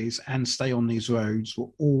 Scoundrel Days, and Stay on These Roads,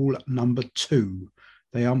 were all number 2.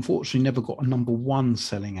 They unfortunately never got a number 1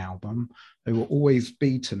 selling album. They were always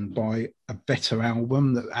beaten by a better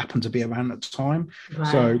album that happened to be around at the time.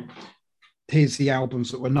 Right. So here's the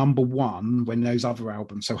albums that were number 1 when those other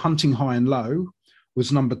albums. So Hunting High and Low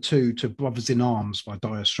was number 2 to Brothers in Arms by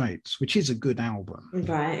Dire Straits, which is a good album.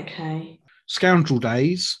 Right, okay. Scoundrel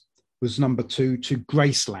Days was number 2 to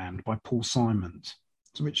Graceland by Paul Simon,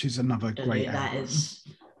 which is another great album. That is.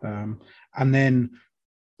 And then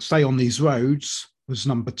Stay on These Roads was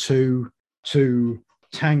number 2 to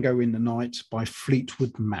Tango in the Night by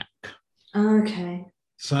Fleetwood Mac. Okay.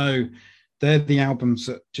 So they're the albums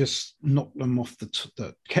that just knocked them off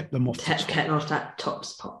that kept them off the top. Kept off that top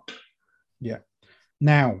spot. Yeah.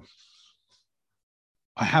 Now,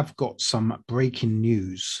 I have got some breaking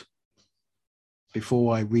news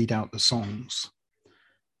before I read out the songs,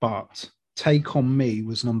 but Take On Me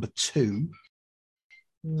was number 2,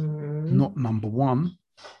 not number 1,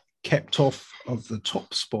 kept off of the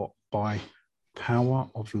top spot by Power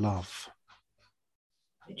of Love.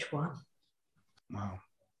 Which one? Wow.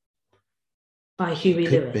 By Huey Lewis.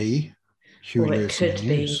 Could be Huey Lewis. It could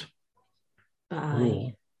be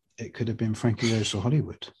or it could have been Frankie Goes to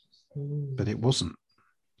Hollywood, but it wasn't.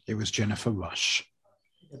 It was Jennifer Rush.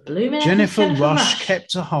 Jennifer Rush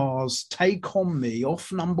kept to Haas, Take On Me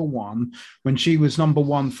off number 1 when she was number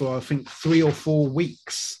 1 for, I think, 3 or 4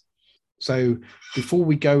 weeks. So before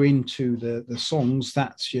we go into the songs,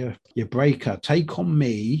 that's your breaker. Take On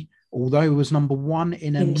Me, although it was number 1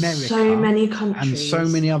 in America, so many countries and so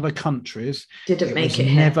many other countries, didn't make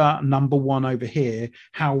it never here. Number 1 over here.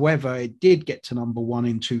 However, it did get to number 1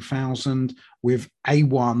 in 2000 with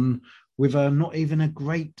A1, with not even a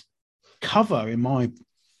great cover in my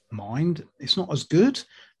mind. It's not as good.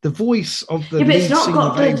 The voice of the lead singer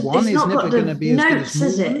of A1 is never going to be as good as Morton.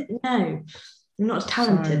 Is it? No, not as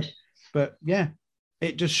talented. So, but yeah,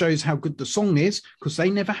 it just shows how good the song is because they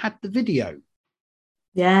never had the video.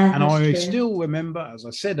 Yeah. And I still remember, as I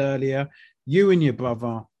said earlier, you and your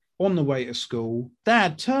brother on the way to school,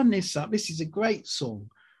 Dad, turn this up. This is a great song.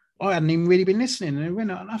 I hadn't even really been listening. And I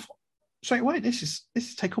went out and I thought, straight away, this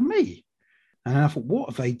is Take On Me. And I thought, what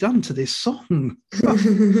have they done to this song?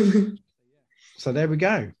 So there we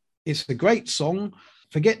go. It's a great song.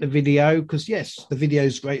 Forget the video, because yes, the video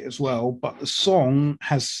is great as well, but the song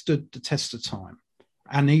has stood the test of time.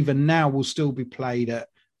 And even now will still be played at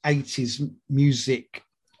 80s music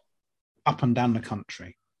up and down the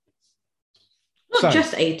country. Not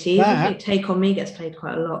just 80s. I think Take On Me gets played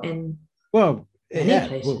quite a lot in many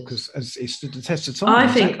places. Well, because it stood the test of time.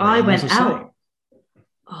 I think I went out.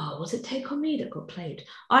 Oh, was it Take On Me that got played?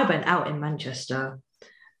 I went out in Manchester,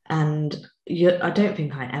 and I don't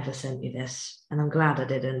think I ever sent you this, and I'm glad I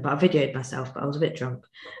didn't, but I videoed myself, but I was a bit drunk,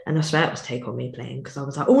 and I swear it was Take On Me playing, because I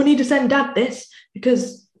was like, I need to send Dad this,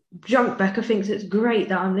 because drunk Becca thinks it's great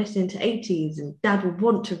that I'm listening to 80s, and Dad would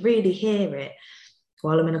want to really hear it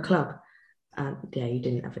while I'm in a club. And yeah, you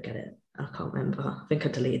didn't ever get it. I can't remember. I think I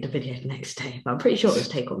deleted the video the next day, but I'm pretty sure it was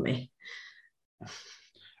Take On Me.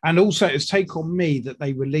 And also it's Take On Me that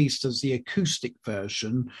they released as the acoustic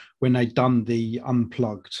version when they'd done the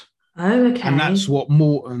Unplugged. Oh, okay. And that's what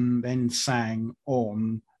Morton then sang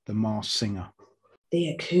on The Masked Singer. The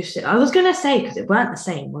acoustic. I was going to say, because it weren't the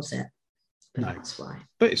same, was it? But no. That's why.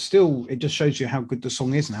 But it's still, it just shows you how good the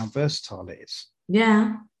song is and how versatile it is.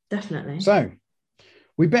 Yeah, definitely. So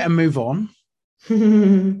we better move on.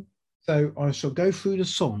 So I shall go through the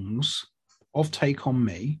songs of Take On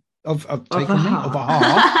Me, of Take On Me, of A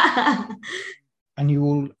Heart. And you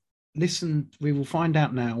will listen, we will find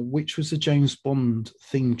out now which was the James Bond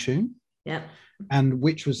theme tune. Yep. And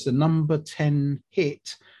which was the number 10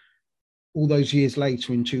 hit all those years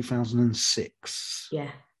later in 2006.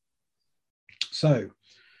 Yeah. So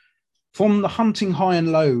from the Hunting High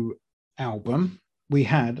and Low album, we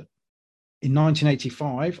had in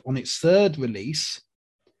 1985 on its third release,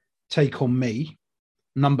 Take On Me,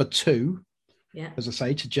 number 2, yeah, as I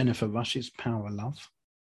say, to Jennifer Rush's Power of Love.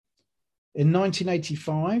 In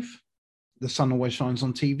 1985, The Sun Always Shines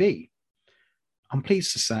on TV. I'm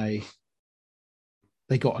pleased to say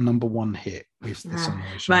they got a number one hit with The Sun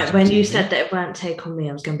Always Shines right, on when TV. you said that it won't Take On Me,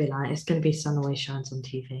 I was going to be like, it's going to be Sun Always Shines on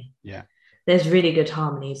TV. Yeah. There's really good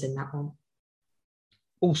harmonies in that one.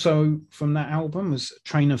 Also from that album was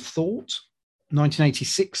Train of Thought.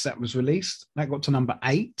 1986, that was released. That got to number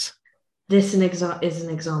 8. This is an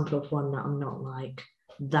example of one that I'm not like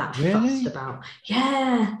that Really? fussed about.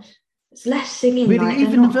 Yeah. It's less singing. Really, like,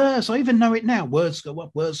 even the verse, I even know it now. Words go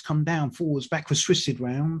up, words come down, forwards, backwards, twisted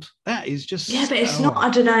round. That is just... Yeah, but it's not, I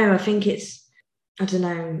don't know. I think it's not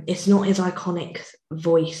his iconic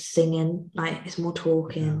voice singing. Like, it's more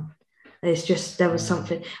talking. Yeah. It's just, there was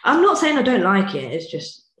something. I'm not saying I don't like it. It's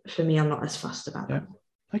just, for me, I'm not as fussed about it.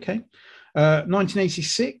 Okay.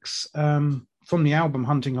 1986, from the album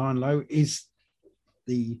Hunting High and Low, is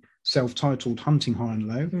the self-titled Hunting High and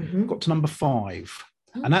Low. Mm-hmm. Got to number 5.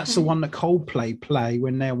 Okay. And that's the one that Coldplay play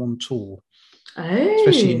when they're on tour. Oh,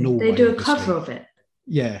 especially in Norway. They do a cover of it.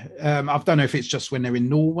 Yeah. I don't know if it's just when they're in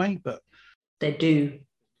Norway, but... They do.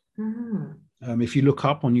 If you look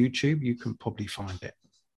up on YouTube, you can probably find it.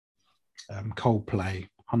 Coldplay,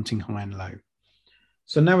 Hunting High and Low.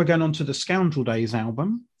 So now we're going on to the Scoundrel Days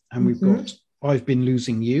album. And we've got I've Been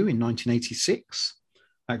Losing You in 1986.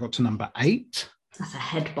 That got to number 8. That's a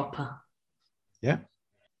head bopper. Yeah.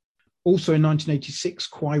 Also in 1986,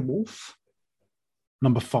 Cry Wolf,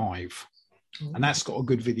 number 5. And that's got a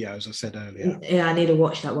good video, as I said earlier. Yeah, I need to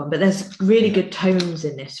watch that one. But there's really good tones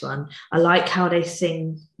in this one. I like how they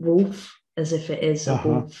sing wolf as if it is a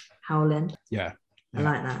wolf howling. Yeah. I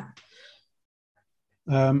like that.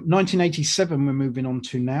 1987, we're moving on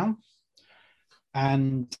to now.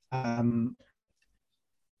 And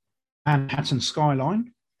Manhattan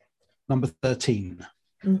Skyline, number 13.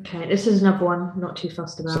 Okay, this is another one not too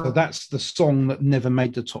fussed about. So that's the song that never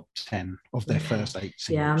made the top 10 of their first 8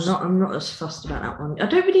 singles. Yeah, I'm not as fussed about that one. I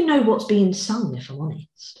don't really know what's being sung, if I'm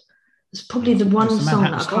honest. It's probably the one song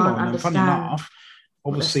that I can't understand. Funny enough,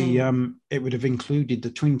 obviously, it would have included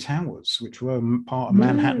the Twin Towers, which were part of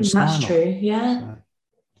Manhattan Skyline. That's true, yeah. So,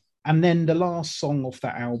 and then the last song off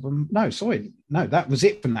that album, that was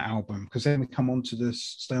it from that album, because then we come on to the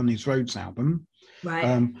Stay on These Roads album.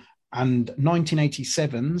 Right. And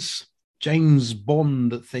 1987's James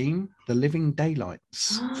Bond theme, The Living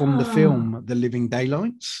Daylights, from the film The Living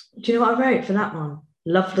Daylights. Do you know what I wrote for that one?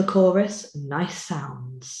 Love the chorus, nice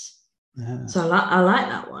sounds. Yeah. So I like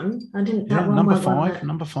that one. I didn't. That one number 5.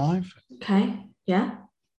 Number 5. Okay. Yeah.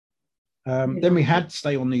 Then we had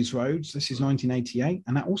Stay on These Roads. This is 1988,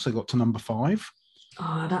 and that also got to number 5.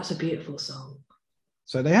 Oh, that's a beautiful song.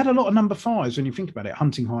 So they had a lot of number 5s when you think about it.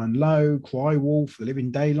 Hunting High and Low, Cry Wolf, The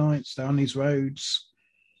Living Daylights, Stay on These Roads.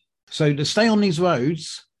 So to Stay on These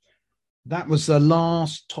Roads, that was the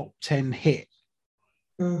last top 10 hit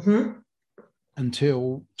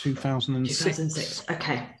until 2006. 2006.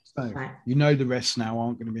 Okay. So you know the rest now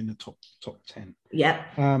aren't going to be in the top 10.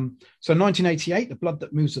 Yep. So 1988, The Blood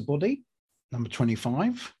That Moves the Body, number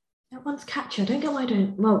 25. That one's catchy. I don't get why I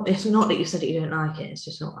don't. Well, it's not that you said that you don't like it. It's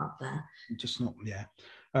just not up there. Just not, yeah.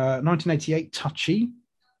 1988, Touchy,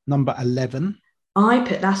 number 11.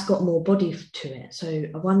 That's got more body to it. So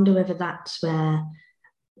I wonder whether that's where,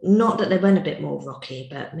 not that they went a bit more rocky,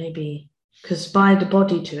 but maybe because by the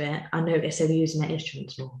body to it, I noticed they were using their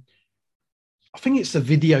instruments more. I think it's the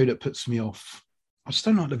video that puts me off. I just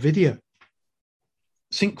don't like the video.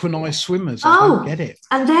 Synchronized swimmers. I don't get it.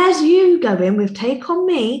 And there's you going with Take On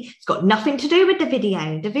Me. It's got nothing to do with the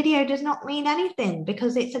video. The video does not mean anything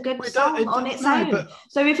because it's a good song on its own. But,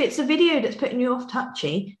 so if it's the video that's putting you off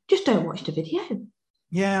Touchy, just don't watch the video.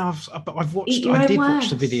 Yeah, I've watched. I did watch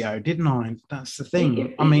the video, didn't I? That's the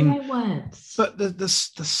thing. I mean, but the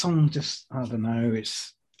song just, I don't know.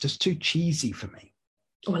 It's just too cheesy for me.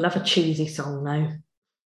 Oh, I love a cheesy song though.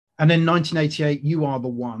 And then 1988, You Are the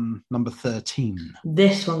One, number 13.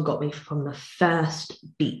 This one got me from the first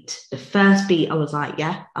beat. The first beat, I was like,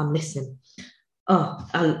 yeah, I'm listening.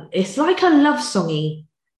 It's like a love songy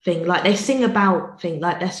thing. Like they sing about things,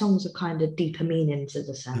 like their songs are kind of deeper meanings to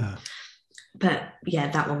the sound. Yeah. But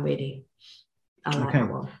yeah, that one really, I like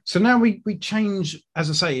that one. So now we change,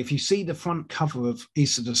 as I say, if you see the front cover of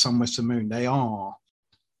East of the Sun, West of the Moon, they are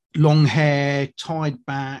long hair, tied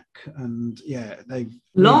back, and they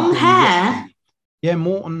long hair. Yeah,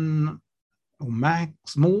 Morton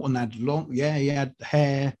had long. Yeah, he had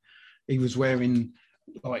hair. He was wearing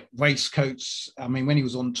like waistcoats. I mean, when he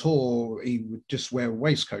was on tour, he would just wear a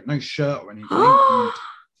waistcoat, no shirt or anything.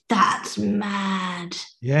 That's mad.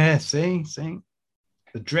 Yeah, see,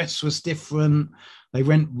 the dress was different. They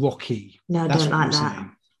went rocky. No, I don't like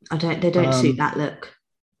that. They don't suit that look.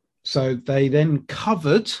 So they then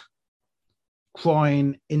covered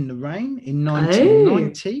Crying in the Rain in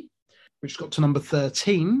 1990, which got to number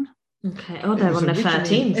 13. Okay. Oh, they're on the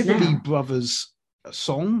 13s Everly now. Brothers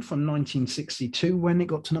song from 1962 when it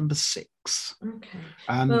got to number 6. Okay.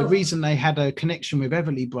 And the reason they had a connection with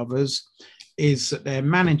Everly Brothers is that their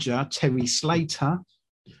manager, Terry Slater,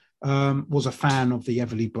 was a fan of the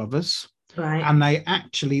Everly Brothers. Right. And they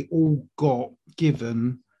actually all got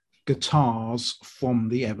given guitars from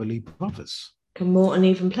the Everly Brothers. Can Morton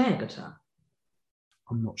even play a guitar?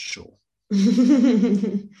 I'm not sure.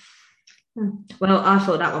 Well, I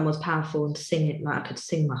thought that one was powerful and sing it like I could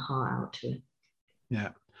sing my heart out to it. Yeah.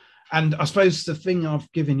 And I suppose the thing I've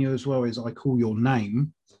given you as well is I Call Your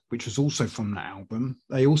Name, which was also from that album.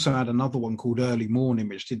 They also had another one called Early Morning,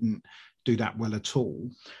 which didn't do that well at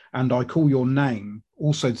all. And I Call Your Name,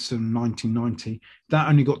 also from 1990, that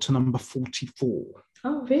only got to number 44.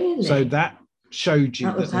 Oh, really? So that showed you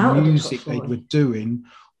that the music they were doing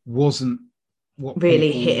wasn't what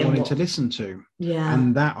really people wanted to listen to. Yeah.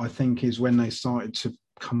 And that, I think, is when they started to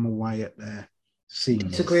come away at their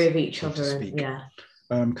seams. To agree with each other. And, yeah.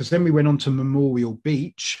 Because then we went on to Memorial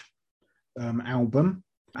Beach album.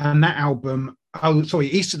 And that album,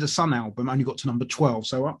 East of the Sun album only got to number 12.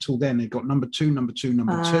 So up till then, they got number 2, number 2,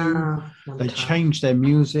 number 2. They changed their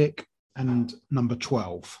music and number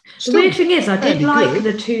 12. The weird thing is, I did like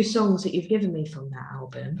the 2 songs that you've given me from that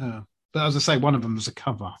album. But as I say, one of them was a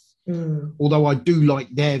cover. Although I do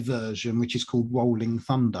like their version, which is called Rolling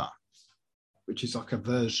Thunder, which is like a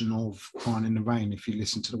version of Crying in the Rain if you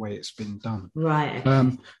listen to the way it's been done. Right.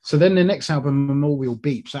 So then the next album, Memorial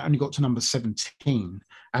Beach, that only got to number 17,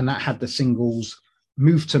 and that had the singles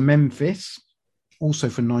Move to Memphis, also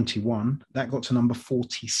for 91. That got to number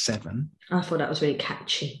 47. I thought that was really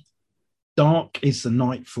catchy. Dark is the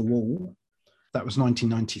Night for All. That was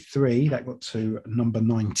 1993. That got to number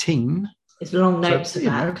 19. It's long notes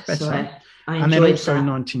back. Better. So I and then also that.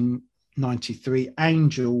 1993,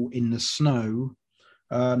 Angel in the Snow,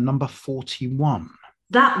 number 41.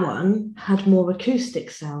 That one had more acoustic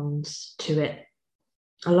sounds to it.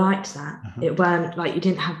 I liked that. It weren't like you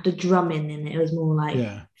didn't have the drumming in it. It was more like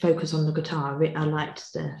focus on the guitar. I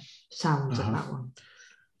liked the sounds of that one.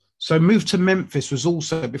 So Move to Memphis was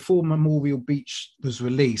also, before Memorial Beach was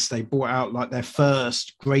released, they brought out like their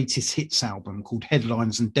first greatest hits album called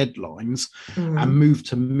Headlines and Deadlines. And Move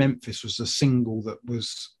to Memphis was a single that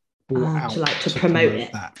was brought out to promote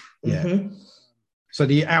it. That. Yeah. So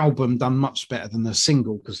the album done much better than the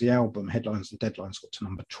single, because the album Headlines and Deadlines got to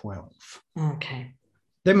number 12. Okay.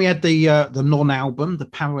 Then we had the non-album, the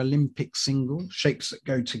Paralympic single, Shapes That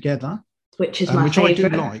Go Together. Which is my favourite. I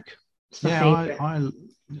do like.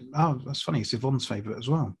 That's funny. It's Yvonne's favourite as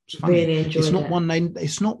well. It's funny. Really enjoyed it.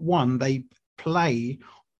 It's not one they play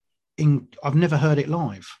in. I've never heard it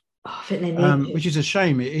live. Oh, I think they need which is a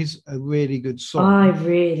shame. It is a really good song. I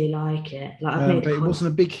really like it. But it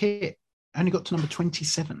wasn't a big hit. Only got to number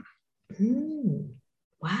 27.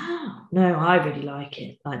 Wow. No, I really like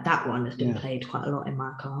it. Like that one has been played quite a lot in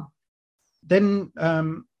my car. Then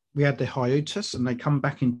we had the hiatus, and they come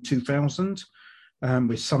back in 2000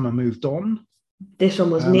 with Summer Moved On. This one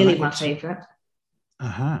was nearly my favourite.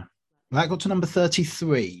 That got to number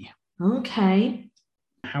 33. Okay.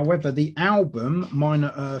 However, the album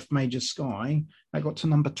Minor Earth, Major Sky, that got to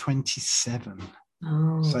number 27.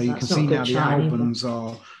 Oh, so you can see now the albums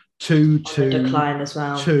are 2, decline as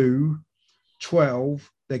well. 2,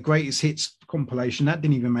 12. Their greatest hits compilation that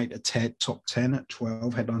didn't even make the top 10 at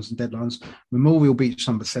 12. Headlines and Deadlines. Memorial Beach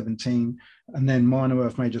number 17, and then Minor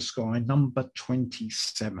Earth, Major Sky number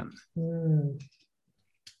 27.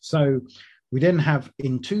 So we then have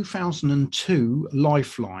in 2002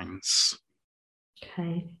 Lifelines.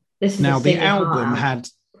 Okay. The album had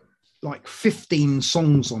like 15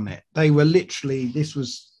 songs on it. They were literally,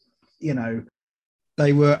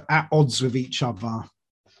 they were at odds with each other.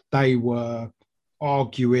 They were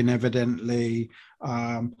arguing evidently,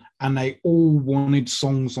 and they all wanted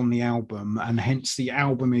songs on the album, and hence the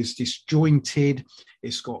album is disjointed.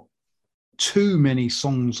 It's got too many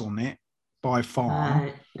songs on it by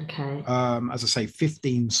far. Okay. As I say,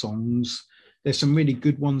 15 songs. There's some really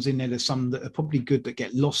good ones in there. There's some that are probably good that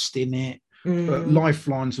get lost in it. But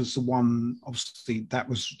Lifelines was the one, obviously, that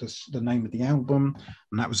was the name of the album,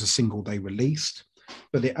 and that was a single they released.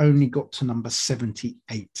 But it only got to number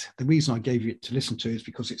 78. The reason I gave you it to listen to is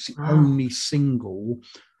because it's the only single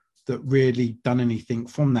that really done anything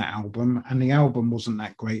from that album, and the album wasn't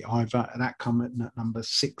that great either. And that come at number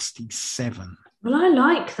 67. Well, I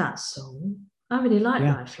like that song. I really like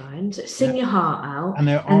Lifelines. Sing Your Heart Out. And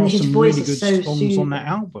there are some really good songs on that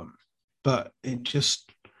album, but it just,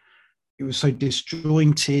 so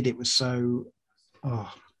disjointed. It was so,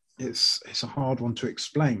 it's a hard one to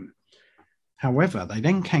explain. However, they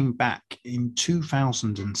then came back in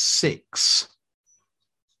 2006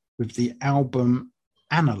 with the album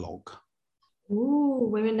Analog. Ooh,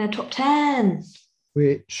 we're in their top 10.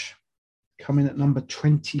 Which come in at number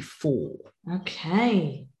 24.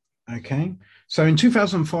 Okay. Okay. So in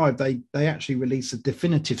 2005, they actually released the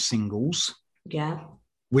definitive singles. Yeah.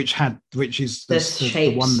 Which is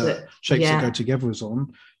the one that Shapes That Go Together was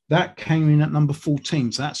on. That came in at number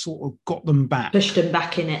 14. So that sort of got them back. Pushed them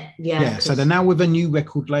back in it. Yeah. Yeah. So they're now with a new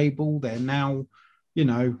record label. They're now,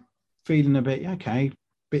 feeling a bit,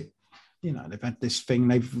 they've had this thing.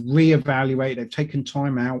 They've reevaluated. They've taken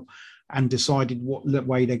time out and decided what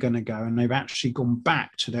way they're going to go. And they've actually gone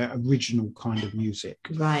back to their original kind of music.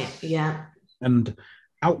 Right. Yeah. And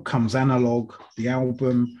out comes Analog, the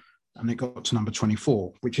album, and it got to number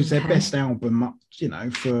 24, which is their best album,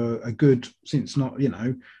 for a good, since not,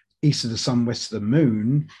 East of the Sun, West of the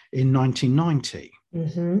Moon in 1990.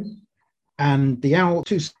 Mm-hmm. And the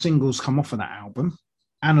two singles come off of that album,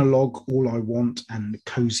 Analog, All I Want, and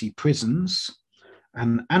Cozy Prisons.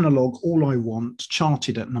 And Analog, All I Want,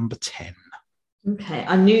 charted at number 10. Okay,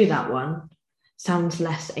 I knew that one. Sounds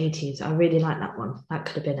less 80s. I really like that one. That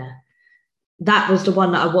could have been that was the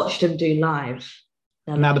one that I watched him do live.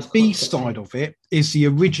 Now, the B side of it is the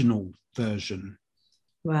original version.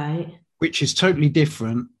 Right. Which is totally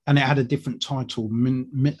different. And it had a different title.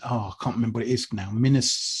 I can't remember what it is now.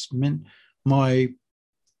 My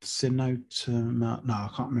Sinota. No, I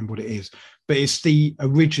can't remember what it is. But it's the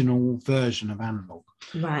original version of Analog.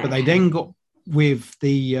 Right. But they then got with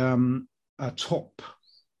the top.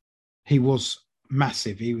 He was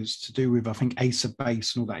massive. He was to do with, I think, Ace of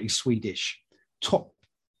Base and all that. He's Swedish. Top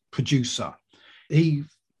producer. He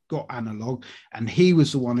got Analog, and he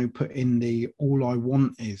was the one who put in the All I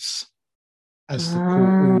Want Is as the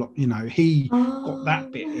call. He got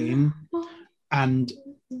that bit in, and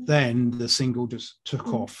then the single just took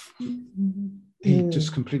off. He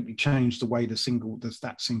just completely changed the way that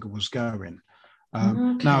single was going.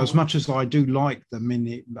 Now, as much as I do like the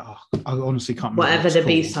minute, I honestly can't remember whatever the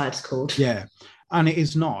B-side's called. Yeah, and it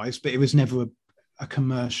is nice, but it was never a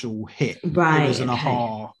commercial hit. Right, it was an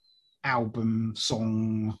Aha album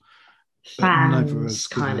song, fans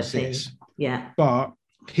kind of thing. Yeah, but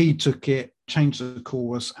he took it, changed the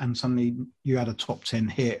chorus, and suddenly you had a top 10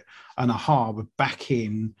 hit. And Aha were back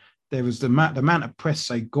in. There was the amount of press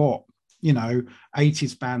they got.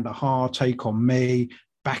 80s band Aha, Take On Me,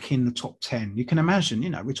 back in the top 10. You can imagine.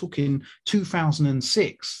 We're talking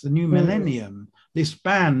 2006, the new millennium. This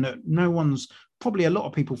band that probably a lot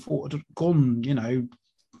of people thought had gone.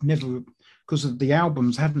 Never, because of the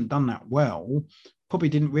albums hadn't done that well, probably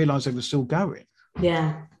didn't realise they were still going.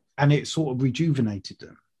 Yeah. And it sort of rejuvenated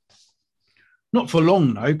them. Not for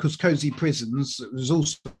long, though, because Cozy Prisons was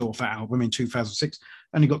also off that album in 2006,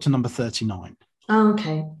 only got to number 39. Oh,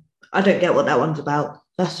 okay. I don't get what that one's about.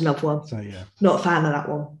 That's another one. So, yeah. Not a fan of that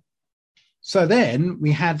one. So then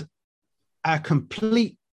we had a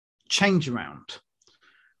complete change around.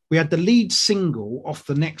 We had the lead single off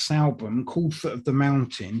the next album called Foot of the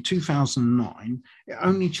Mountain, 2009. It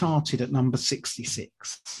only charted at number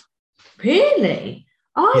 66. Really?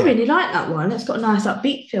 I really like that one. It's got a nice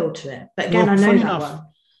upbeat feel to it. But again, I know that one.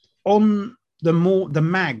 On the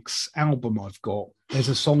Mags album I've got, there's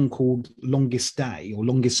a song called Longest Day or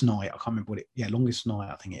Longest Night. I can't remember what it. Yeah, Longest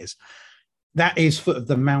Night, I think it is. That is Foot of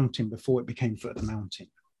the Mountain before it became Foot of the Mountain.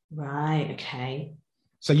 Right. Okay.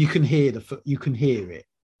 So you can hear you can hear it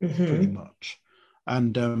pretty much.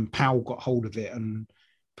 And Powell got hold of it and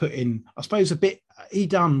put in, I suppose, a bit. He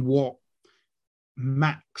done what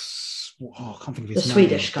Max, I can't think of his name,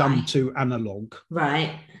 Swedish guy, done to Analog.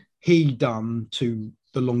 Right. He done to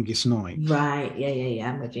The Longest Night. Right. Yeah.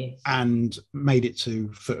 I'm with you. And made it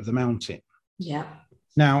to Foot of the Mountain. Yeah.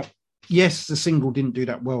 Now, yes, the single didn't do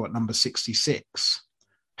that well at number 66.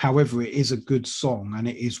 However, it is a good song, and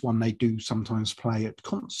it is one they do sometimes play at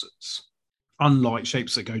concerts, unlike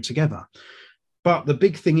Shapes That Go Together. But the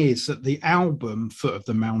big thing is that the album Foot of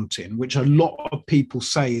the Mountain, which a lot of people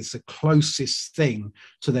say is the closest thing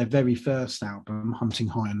to their very first album, Hunting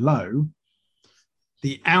High and Low,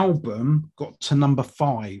 the album got to number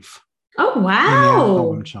 5. Oh, wow. In the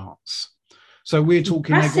album charts. So we're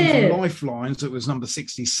talking, they've gone Impressive. from Lifelines, that was number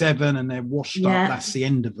 67, and they're washed up. That's the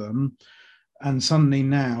end of them. And suddenly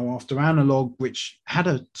now, after Analog, which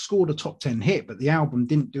had scored a top 10 hit, but the album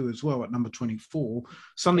didn't do as well at number 24,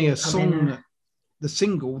 suddenly a song that the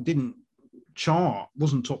single didn't chart,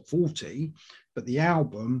 wasn't top 40, but the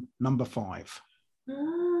album, number 5.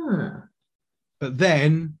 Ah. But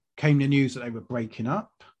then came the news that they were breaking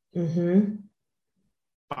up. Mm-hmm.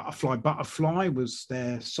 Butterfly Butterfly was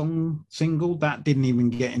their single. That didn't even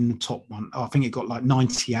get in the top one. I think it got like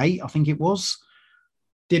 98, I think it was.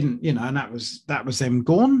 Didn't, and that was them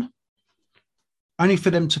gone. Only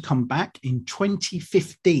for them to come back in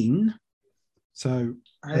 2015. So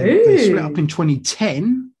they split up in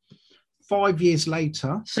 2010. 5 years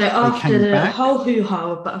later, so after the back. whole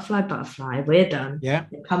hoo-ha of Butterfly, we're done. Yeah.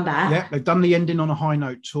 They come back. Yeah, they've done the ending on a high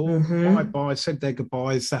note tour. Mm-hmm. Bye-bye, said their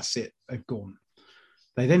goodbyes. That's it. They've gone.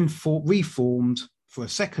 They then reformed for a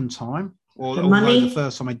second time. Although the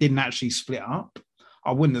first time they didn't actually split up.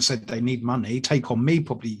 I wouldn't have said they need money. Take On Me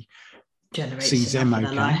probably sees them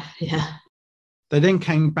okay. Yeah. They then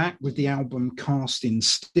came back with the album Casting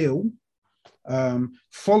Still.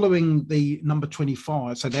 Following the number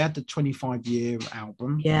 25, so they had the 25-year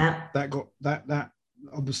album. Yeah, that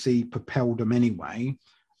obviously propelled them anyway,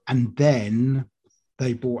 and then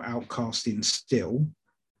they brought out Casting Still.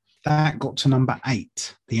 That got to number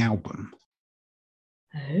 8, the album.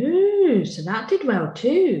 Oh, so that did well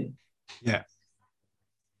too. Yeah,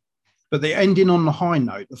 but the ending on the high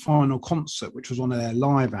note, the final concert, which was one of their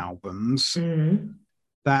live albums,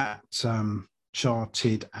 that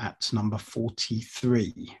charted at number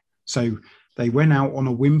 43. So they went out on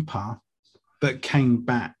a whimper, but came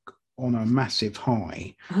back on a massive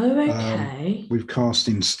high. Oh, okay. With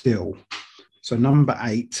Casting Still. So number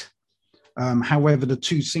 8. However, the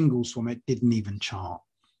 2 singles from it didn't even chart,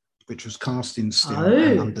 which was Casting Still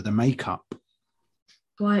and Under the Makeup.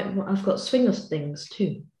 Right, well, I've got Swinger Things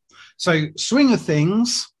too. So Swinger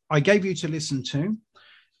Things, I gave you to listen to.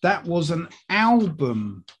 That was an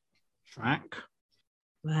album track.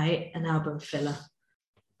 Right, an album filler.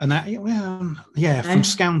 And that, from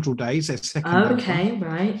Scoundrel Days, their second album. Okay,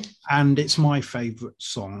 right. And it's my favourite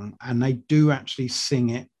song. And they do actually sing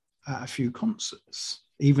it at a few concerts,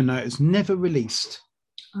 even though it's never released.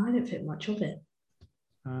 I don't think much of it.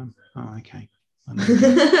 Okay.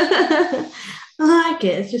 I like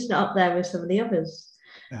it. It's just not up there with some of the others.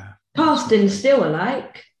 Yeah. Casting Still I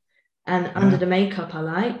like. And Under the Makeup I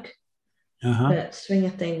like. But Swinger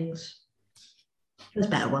Things, there's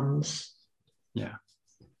better ones. Yeah.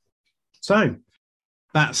 So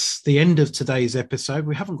that's the end of today's episode.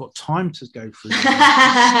 We haven't got time to go through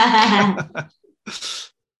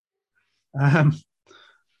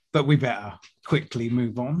but we better quickly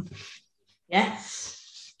move on.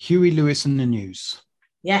 Yes. Huey Lewis and the News.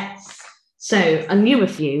 Yes. So I knew a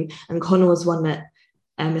few, and Connor was one that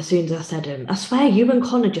as soon as I said him, I swear you and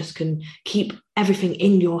Connor just can keep everything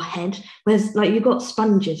in your head. Whereas like you've got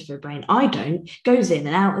sponges for a brain. I don't. Goes in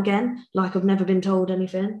and out again, like I've never been told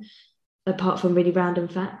anything, apart from really random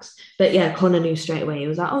facts. But yeah, Connor knew straight away. He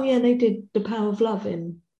was like, oh yeah, they did The Power of Love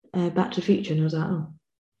in Back to the Future. And I was like, oh,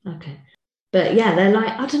 okay. But yeah, they're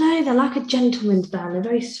like, I don't know, they're like a gentleman's band. They're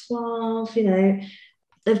very suave,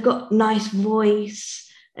 They've got nice voice.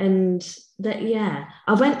 And that, yeah,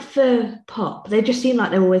 I went for pop. They just seem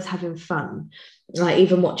like they're always having fun. Like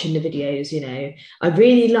even watching the videos, I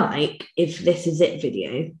really like If This Is It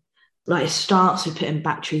video. Like it starts with putting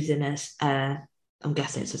batteries in I'm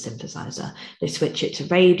guessing it's a synthesizer. They switch it to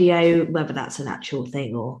radio, whether that's an actual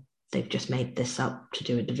thing or they've just made this up to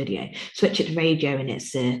do with the video. Switch it to radio and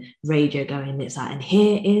it's the radio going, it's like, and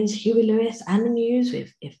here is Huey Lewis and the News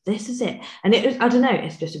with If This Is It. And it was, I don't know,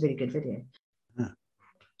 it's just a really good video. Yeah.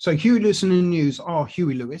 So Huey Lewis and the News are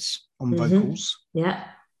Huey Lewis on vocals. Yeah.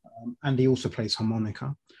 And he also plays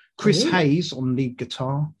harmonica. Chris Hayes on lead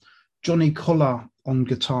guitar. Johnny Collar on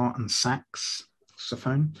guitar and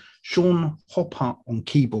saxophone. Sean Hopper on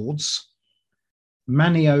keyboards.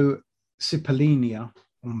 Manio Cipollina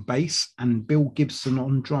on bass, and Bill Gibson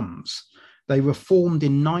on drums. They were formed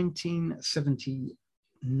in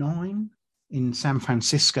 1979 in San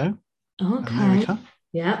Francisco, America.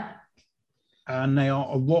 Yeah. And they are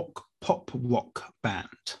a pop rock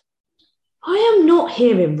band. I am not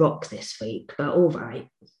hearing rock this week, but all right.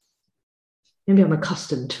 Maybe I'm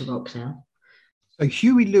accustomed to rock now. So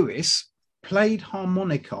Huey Lewis played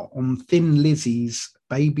harmonica on Thin Lizzy's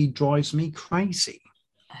Baby Drives Me Crazy,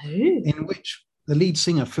 in which the lead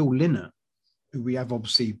singer, Phil Lynott, who we have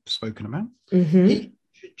obviously spoken about, he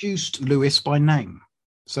introduced Lewis by name.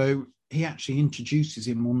 So he actually introduces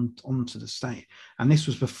him onto the stage. And this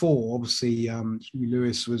was before, obviously, Huey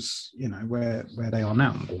Lewis was, where they are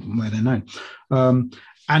now, or where they're known.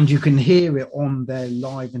 And you can hear it on their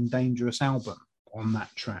Live and Dangerous album on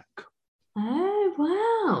that track. Oh,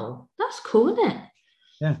 wow. That's cool, isn't it?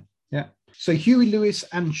 Yeah, yeah. So Huey Lewis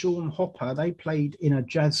and Sean Hopper, they played in a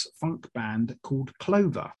jazz funk band called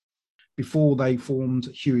Clover before they formed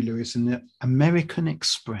Huey Lewis and the American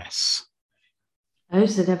Express. Oh,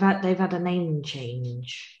 so they've had a name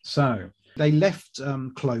change. So they left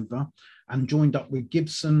Clover and joined up with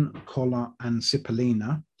Gibson, Collar, and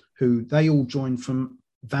Cipollina, who they all joined from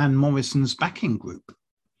Van Morrison's backing group.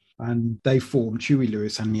 And they formed Huey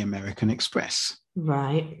Lewis and the American Express.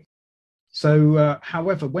 Right. So,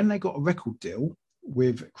 however, when they got a record deal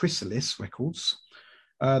with Chrysalis Records,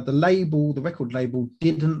 the record label,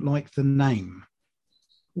 didn't like the name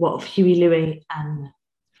What of Huey Lewis and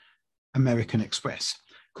American Express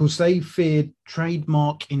because they feared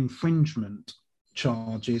trademark infringement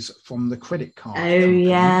charges from the credit card company.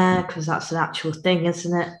 yeah, because that's an actual thing,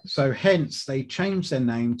 isn't it? So hence they changed their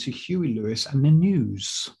name to Huey Lewis and the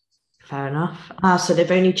News. Fair enough. So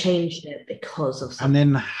they've only changed it because of something.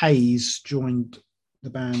 And then Hayes joined the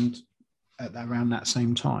band at around that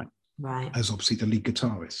same time. Right. As obviously the lead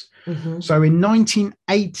guitarist. Mm-hmm. So in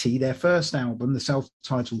 1980, their first album, the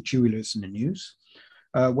self-titled Huey Lewis and the News,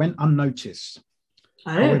 went unnoticed.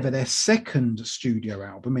 Oh. However, their second studio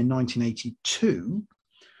album in 1982,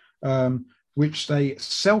 which they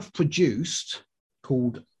self-produced,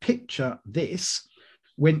 called Picture This,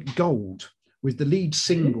 went gold, with the lead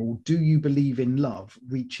single, Do You Believe in Love,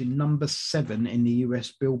 reaching number 7 in the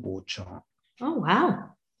US Billboard chart. Oh, wow.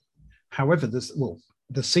 However,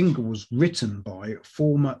 the single was written by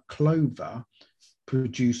former Clover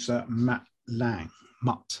producer Mutt Lange.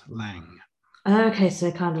 Okay, so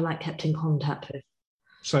they kind of like kept in contact with.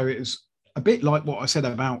 So it was a bit like what I said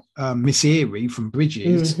about Miss Eerie from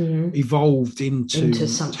Bridges, evolved into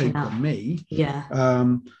something Take On Me. Yeah.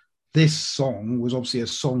 This song was obviously a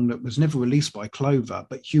song that was never released by Clover,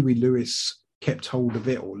 but Huey Lewis kept hold of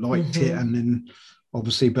it or liked it, and then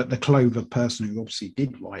obviously, but the Clover person who obviously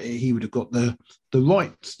did write it, he would have got the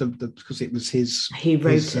rights, because it was his. He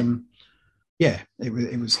wrote it. Yeah, it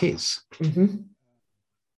was his. Mm-hmm.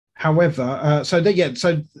 However, so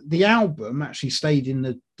the album actually stayed in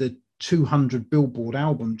the 200 Billboard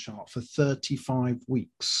album chart for 35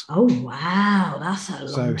 weeks. Oh wow, that's a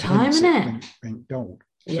long time, isn't it? Went gold.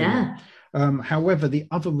 Yeah. However, the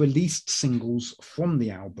other released singles from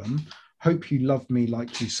the album, Hope You Love Me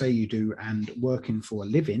Like You Say You Do and Working for a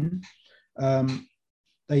Living,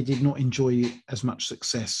 they did not enjoy as much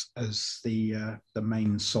success as the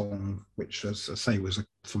main song, which, as I say, was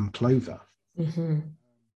from Clover. Mm-hmm.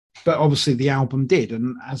 But obviously the album did.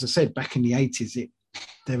 And as I said, back in the 80s,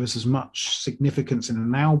 there was as much significance in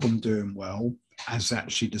an album doing well as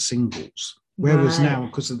actually the singles. Whereas now,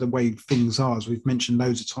 because of the way things are, as we've mentioned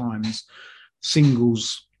loads of times,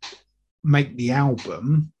 singles make the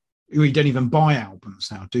album. You don't even buy albums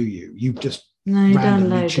now, do you? You just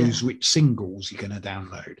randomly choose which singles you're going to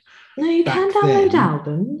download. No, you can download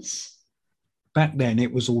albums. Back then,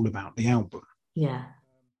 it was all about the album. Yeah.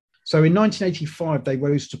 So in 1985, they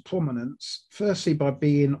rose to prominence, firstly by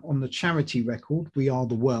being on the charity record, We Are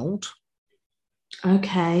the World.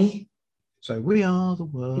 Okay. So We Are the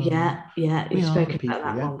World. Yeah. You've spoken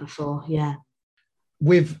about that one before, yeah.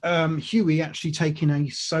 With Huey actually taking a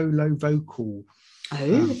solo vocal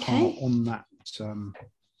part on that song.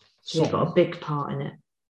 So he got a big part in it.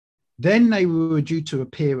 Then they were due to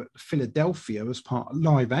appear at Philadelphia as part of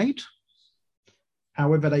Live Aid.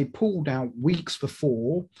 However, they pulled out weeks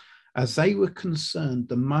before, as they were concerned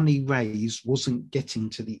the money raised wasn't getting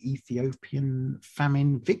to the Ethiopian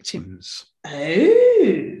famine victims.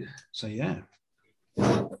 Oh. So, yeah.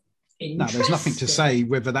 Now, there's nothing to say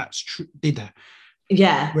whether that's true.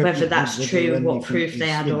 Whether that's true, what proof they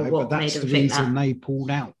had, or what made them think that. But that's the reason they pulled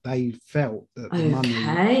out. They felt that the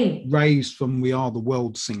money raised from We Are the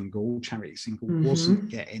World charity single, wasn't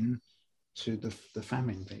getting to the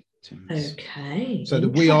famine victims. Okay. So the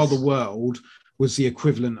We Are the World was the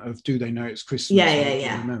equivalent of Do They Know It's Christmas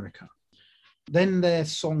in America. Then their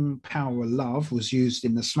song Power of Love was used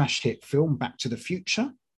in the smash hit film Back to the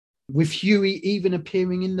Future, with Huey even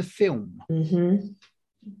appearing in the film. Mm-hmm.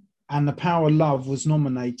 And the Power of Love was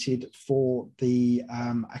nominated for the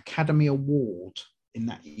Academy Award in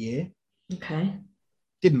that year. Okay.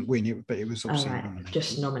 Didn't win it, but it was obviously nominated.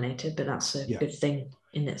 Just nominated, but that's a good thing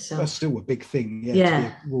in itself. That's still a big thing, to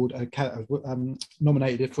be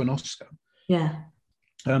nominated for an Oscar. Yeah.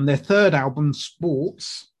 Their third album,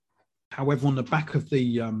 Sports, however, on the back of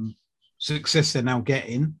the success they're now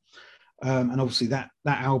getting, and obviously that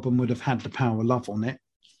album would have had the Power of Love on it.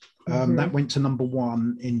 That went to number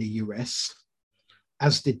 1 in the US,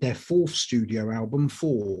 as did their fourth studio album,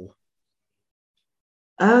 Four.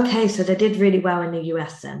 Okay, so they did really well in the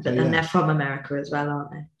US then, but then they're from America as well,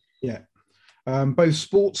 aren't they? Yeah. Both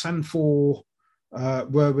Sports and Four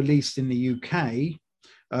were released in the UK,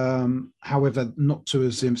 however, not to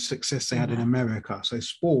as success they had in America. So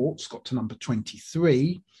Sports got to number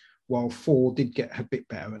 23, while 4 did get a bit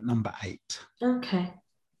better at number 8. Okay.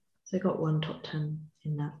 So they got one top 10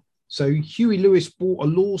 in that. So Huey Lewis brought a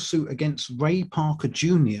lawsuit against Ray Parker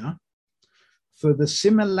Jr. for the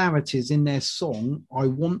similarities in their song, I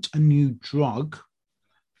Want a New Drug,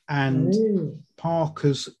 and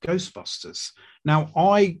Parker's Ghostbusters. Now,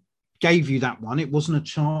 I gave you that one. It wasn't a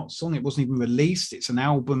chart song. It wasn't even released. It's an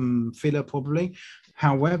album filler, probably.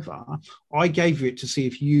 However, I gave you it to see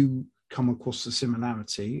if you come across the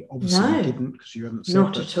similarity. Obviously, I didn't, because you haven't said.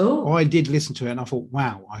 Not at all. I did listen to it, and I thought,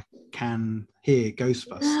 wow, I can hear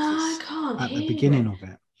Ghostbusters at the beginning of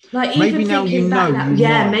it. Like, maybe now you know.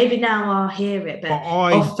 Maybe now I'll hear it. But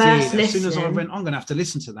I did. As soon as I went, I'm going to have to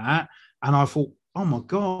listen to that, and I thought, oh my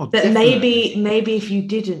god. But definitely. maybe if you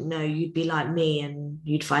didn't know, you'd be like me, and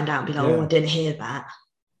you'd find out and be like, oh, I didn't hear that.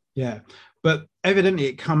 Yeah, but evidently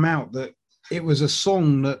it come out that it was a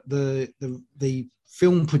song that the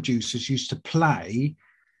film producers used to play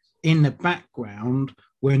in the background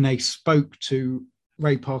when they spoke to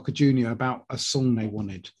Ray Parker Jr. about a song they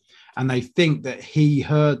wanted. And they think that he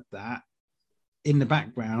heard that in the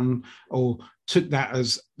background, or took that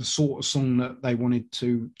as the sort of song that they wanted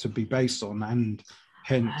to be based on, and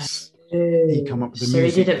hence he come up with the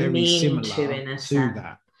music very similar to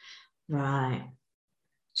that. Right.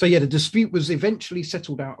 So yeah, the dispute was eventually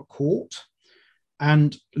settled out of court,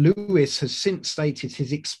 and Lewis has since stated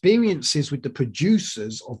his experiences with the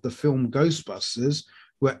producers of the film Ghostbusters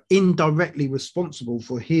were indirectly responsible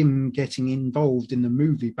for him getting involved in the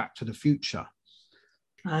movie Back to the Future.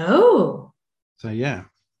 Oh. So yeah.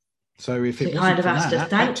 So if it wasn't for that,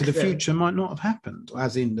 Back to the Future might not have happened,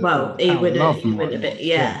 as in the he would have been,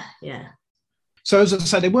 yeah. So as I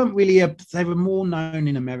said, they weren't really they were more known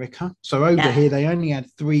in America. So over here, they only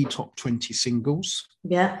had 3 top 20 singles.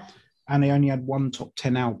 Yeah. And they only had 1 top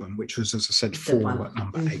 10 album, which was, as I said, 4 at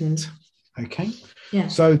number 8. Okay. Yeah.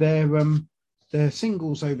 So their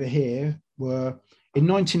singles over here were in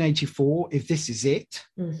 1984, If This Is It,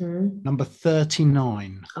 number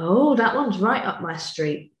 39. Oh, that one's right up my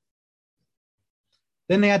street.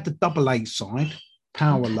 Then they had the double A side,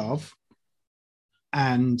 Power Love,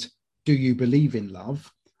 and Do You Believe in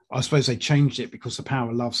Love. I suppose they changed it because the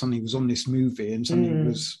Power Love suddenly was on this movie and suddenly it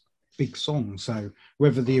was a big song. So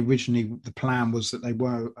whether the plan was that they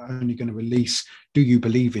were only going to release Do You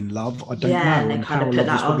Believe in Love, I don't know. And Power Love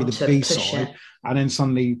was probably the B side. And then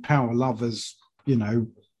suddenly Power Love has,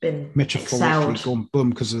 been metaphorically gone boom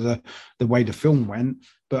because of the way the film went.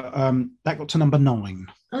 But that got to number 9.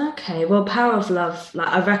 Okay, well, Power of Love, like,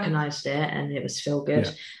 I recognised it and it was feel good.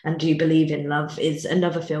 Yeah. And Do You Believe in Love is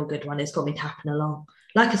another feel good one. It's got me tapping along.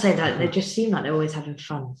 Like I say, that they just seem like they're always having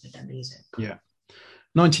fun with their music. Yeah.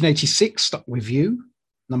 1986, Stuck With You,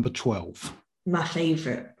 number 12. My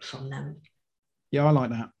favourite from them. Yeah, I like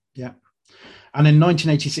that. Yeah. And then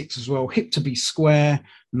 1986 as well, Hip to Be Square,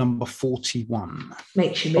 number 41.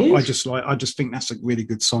 Makes you move. I just think that's a really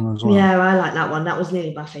good song as well. Yeah, I like that one. That was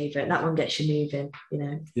nearly my favourite. That one gets you moving,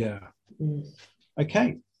 Yeah.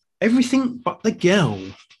 Okay. Everything But the Girl.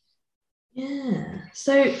 Yeah.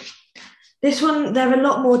 So this one, they're a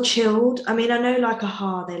lot more chilled. I mean, I know like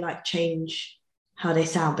a-ha, they like change how they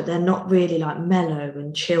sound, but they're not really like mellow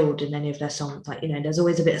and chilled in any of their songs. Like, there's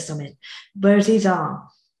always a bit of something. Whereas these are.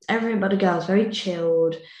 Everything But a Girl is very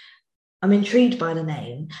chilled. I'm intrigued by the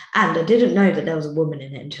name. And I didn't know that there was a woman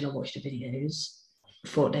in it until I watched the videos. I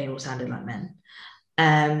thought they all sounded like men.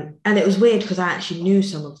 And it was weird because I actually knew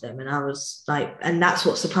some of them. And I was like, and that's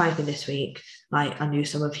what surprised me this week. Like, I knew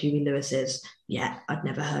some of Huey Lewis's. Yeah, I'd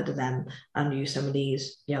never heard of them. I knew some of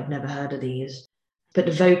these. Yeah, I've never heard of these. But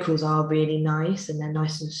the vocals are really nice and they're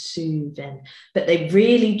nice and soothing. But they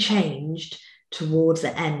really changed towards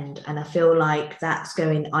the end, and I feel like that's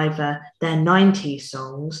going either their 90s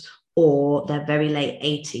songs or they're very late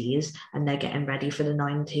 80s and they're getting ready for the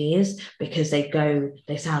 90s, because they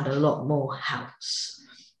sound a lot more house.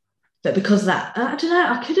 But because of that, I don't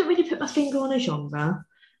know, I couldn't really put my finger on a genre,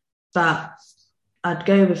 but I'd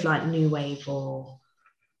go with like new wave or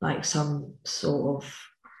like some sort of,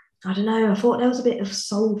 I don't know, I thought there was a bit of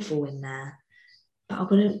soulful in there, but I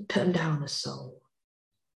wouldn't put them down as soul.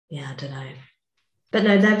 Yeah, I don't know. But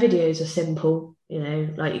no, their videos are simple,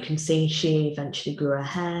 like you can see she eventually grew her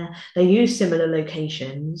hair. They use similar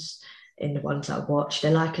locations in the ones that I've watched.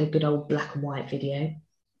 They're like a good old black and white video.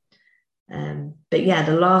 But yeah,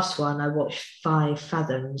 the last one I watched 5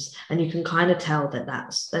 Fathoms, and you can kind of tell that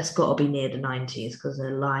that's got to be near the 90s because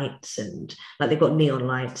the lights and like they've got neon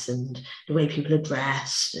lights and the way people are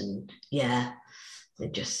dressed, and yeah,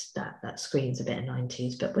 it just that screams a bit of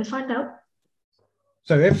 90s, but we'll find out.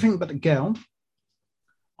 So Everything But the Girl,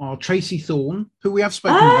 are Tracy Thorn, who we have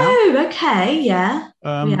spoken about. Oh, okay, yeah.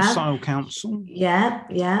 Style Council. Yeah,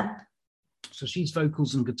 yeah. So she's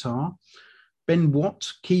vocals and guitar. Ben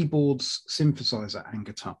Watt, keyboards, synthesizer, and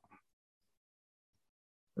guitar.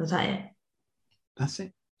 Was that it? That's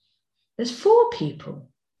it. There's 4 people.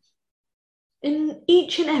 In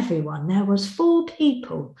each and every one, there was 4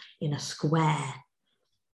 people in a square.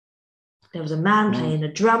 There was a man playing the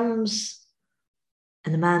drums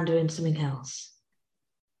and a man doing something else.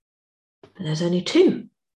 But there's only 2.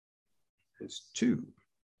 There's 2.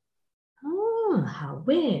 Oh, how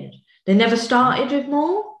weird. They never started with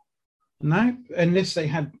more? No, unless they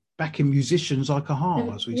had backing musicians like a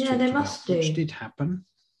as we talked they about, must do. which did happen.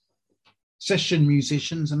 Session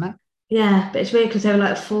musicians and that. Yeah, but it's weird because they were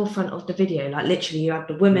like the forefront of the video. Like literally you had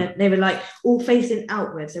the women, they were like all facing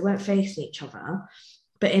outwards. They weren't facing each other,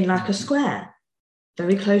 but in like a square,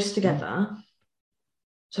 very close together.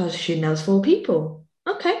 So I was assuming there was 4 people.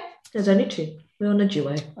 Okay, there's only 2. We're on a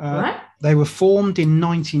duo, right? They were formed in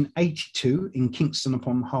 1982 in Kingston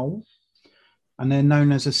upon Hull, and they're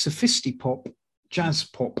known as a sophistipop, jazz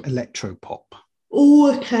pop, electro pop.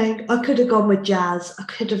 Oh, okay. I could have gone with jazz.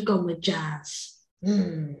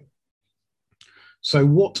 So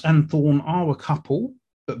Watt and Thorn are a couple,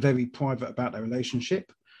 but very private about their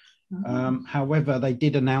relationship. However, they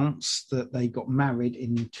did announce that they got married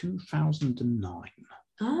in 2009.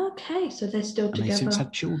 Okay, so they're still together. And they since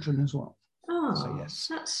had children as well. Oh, so yes,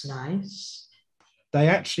 that's nice. They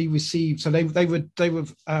actually received, so they were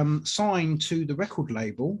signed to the record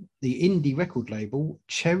label, the indie record label,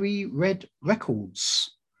 Cherry Red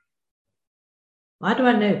Records. Why do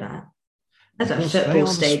I know that? That's a football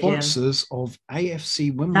stadium. The sponsors of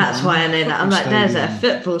AFC Wimbledon. That's why I know that. I'm like, there's a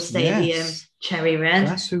football stadium, yes. Cherry Red.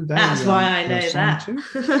 So that's who they. That's why I know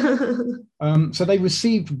that. So they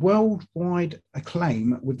received worldwide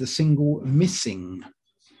acclaim with the single "Missing."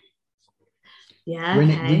 Yeah. When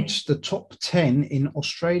it reached the top 10 in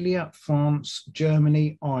Australia, France,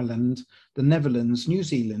 Germany, Ireland, the Netherlands, New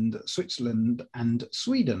Zealand, Switzerland, and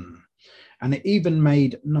Sweden. And it even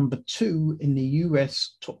made number 2 in the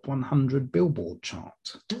US Top 100 Billboard chart.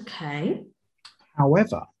 Okay.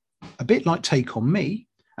 However, a bit like Take On Me,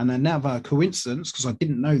 and another coincidence, because I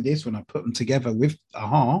didn't know this when I put them together with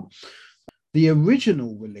a-ha, the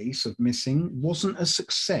original release of Missing wasn't a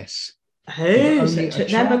success. Oh, so it took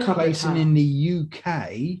them a couple of times. In the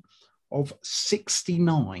UK of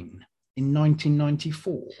 69 in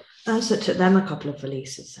 1994. Oh, so it took them a couple of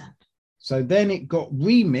releases then. So then it got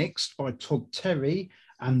remixed by Todd Terry,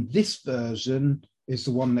 and this version is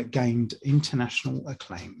the one that gained international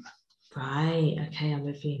acclaim. Right, okay, I'm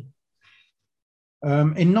with you.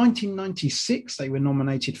 In 1996, they were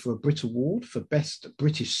nominated for a Brit Award for Best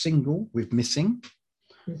British Single with Missing,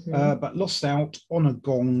 but lost out on a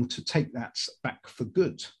gong to take that back for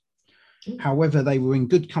good. However, they were in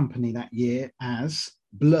good company that year as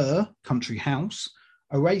Blur, Country House,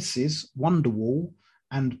 Oasis, Wonderwall,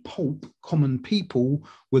 and Pulp, Common People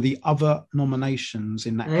were the other nominations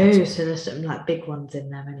in that category. So there's some like big ones in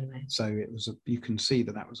there anyway. So it was you can see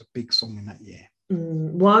that was a big song in that year.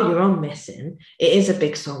 While you're on Missing, it is a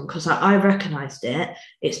big song because I recognised it.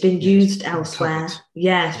 It's been used elsewhere.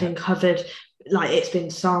 It's been covered. Like it's been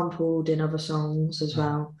sampled in other songs as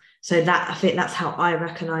well. So that I think that's how I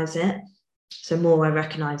recognise it. So more I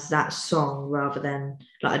recognise that song rather than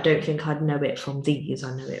like I don't think I'd know it from these.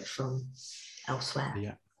 I know it from elsewhere.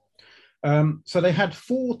 Yeah. So they had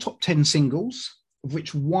 4 top 10 singles, of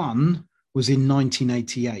which one was in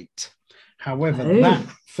 1988. However, that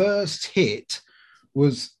first hit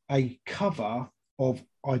was a cover of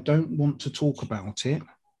I Don't Want to Talk About It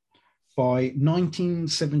by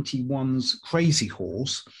 1971's Crazy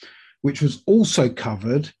Horse, which was also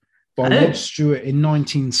covered by Rod Stewart in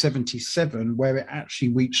 1977, where it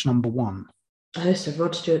actually reached number 1. Oh, so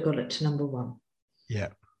Rod Stewart got it to number 1. Yeah.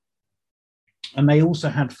 And they also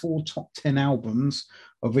had 4 top 10 albums,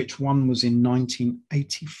 of which one was in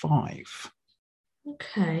 1985.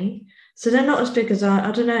 Okay. So they're not as big as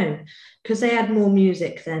I don't know, because they had more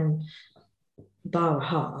music than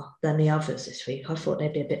a-ha than the others this week. I thought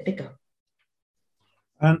they'd be a bit bigger.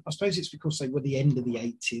 And I suppose it's because they were the end of the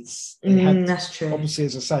 80s. That's true. Obviously,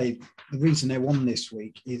 as I say, the reason they're on this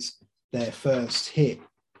week is their first hit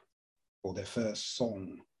or their first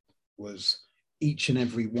song was Each and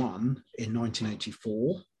Every One in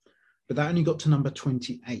 1984, but that only got to number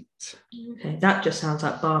 28. Okay, that just sounds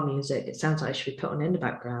like bar music. It sounds like it should be put on in the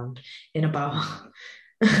background in a bar.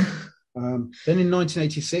 Then in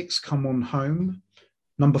 1986, Come On Home,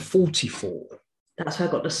 number 44. That's where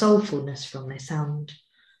I got the soulfulness from. They sound,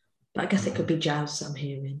 but I guess it could be jazz I'm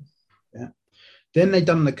hearing. Yeah. Then they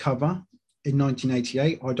done the cover in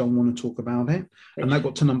 1988, I Don't Want to Talk About It. And that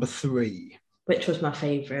got to number 3. Which was my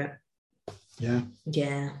favourite. Yeah.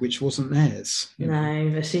 Yeah. Which wasn't theirs. No,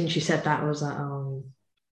 as soon as you said that, I was like, oh,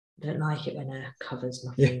 I don't like it when a cover's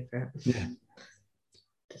my favourite. Yeah.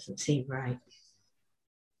 Doesn't seem right.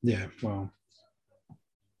 Yeah, well.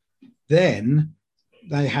 Then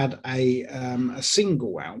they had a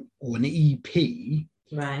single out, or an EP,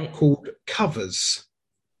 right, called Covers,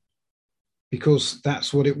 because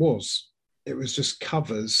that's what it was. It was just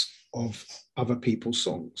covers of other people's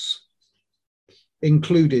songs,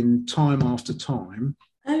 including Time After Time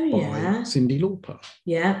by Cyndi Lauper.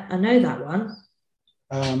 Yeah, I know that one.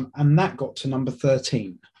 And that got to number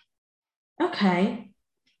 13. Okay.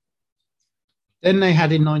 Then they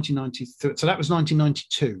had in 1993, so that was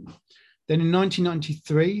 1992. Then in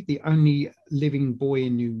 1993, The Only Living Boy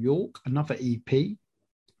in New York, another EP,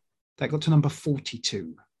 that got to number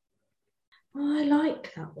 42. Oh, I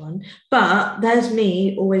like that one. But there's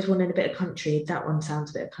me always wanting a bit of country. That one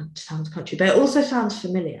sounds sounds country, but it also sounds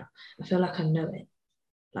familiar. I feel like I know it.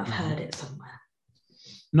 I've heard it somewhere.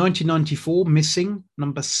 1994, Missing,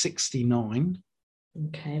 number 69.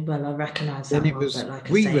 Okay, well, I recognise that. Then it was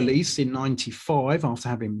re-released in 95 after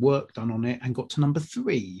having work done on it and got to number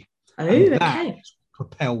 3. Oh, and that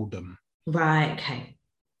propelled them. Right, okay.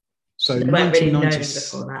 So they weren't really known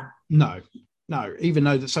before that. No. Even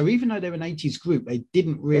though they're an 80s group, they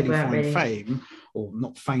didn't really find fame, or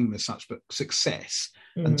not fame as such, but success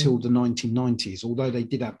until the 1990s. Although they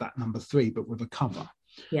did have that number 3, but with a cover.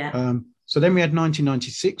 Yeah. So then we had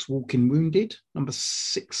 1996, Walking Wounded, number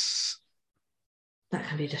 6. That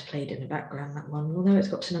can be just played in the background, that one. Although it's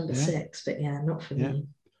got to number 6, but not for me.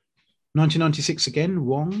 1996 again,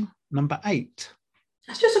 Wrong, number 8.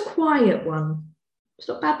 That's just a quiet one. It's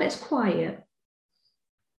not bad, but it's quiet.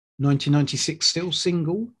 1996, still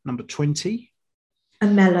single, number 20. A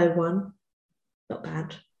mellow one. Not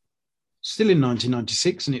bad. Still in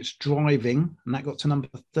 1996, and it's Driving, and that got to number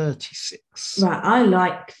 36. Right, I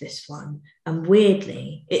like this one. And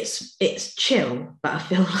weirdly, it's chill, but I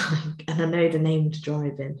feel like, and I know the name's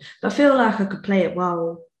Driving, but I feel like I could play it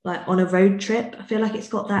while, like, on a road trip. I feel like it's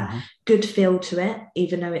got that good feel to it,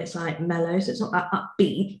 even though it's like mellow, so it's not that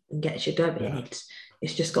upbeat and gets you going. Yeah.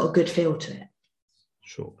 It's just got a good feel to it.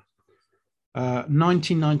 Sure.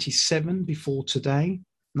 1997, Before Today,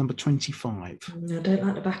 number 25. I don't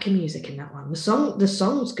like the backing music in that one. The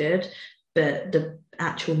song's good, but the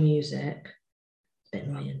actual music, a bit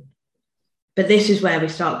annoying. But this is where we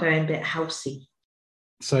start going a bit housey.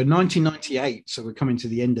 So 1998, so we're coming to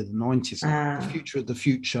the end of the 90s. The Future of the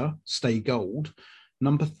Future, Stay Gold,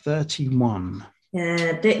 number 31.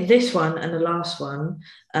 Yeah, this one and the last one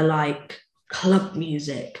are like club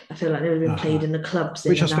music. I feel like they would have been played in the clubs.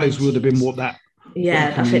 Which I suppose would have been what that...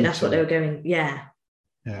 Yeah, I think that's what they were going... Yeah.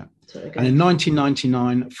 And in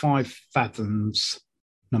 1999, 5 Fathoms,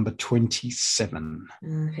 number 27.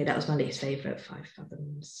 Okay, that was my least favourite, 5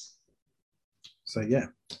 Fathoms. So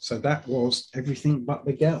that was Everything But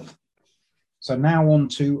the Girl. So now on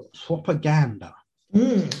to Propaganda.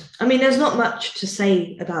 I mean, there's not much to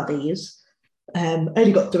say about these.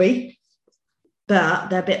 Only got 3, but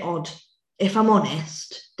they're a bit odd. If I'm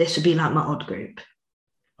honest, this would be like my odd group.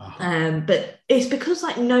 But it's because,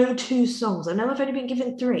 like, no 2 songs. I know I've only been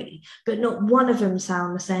given 3, but not one of them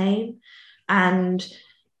sound the same. And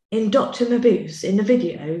in Dr. Mabuse, in the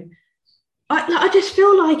video, I just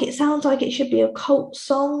feel like it sounds like it should be a cult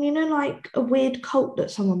song, you know, like a weird cult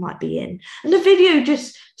that someone might be in. And the video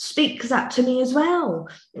just speaks that to me as well,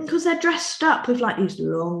 because they're dressed up with like these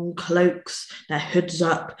long cloaks, their hoods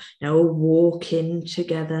up, they're all walking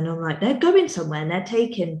together. And I'm like, they're going somewhere and they're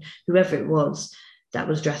taking whoever it was that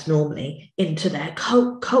was dressed normally into their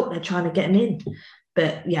cult. They're trying to get them in.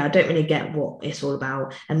 But yeah, I don't really get what it's all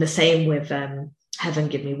about. And the same with Heaven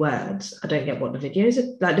Give Me Words. I don't get what the videos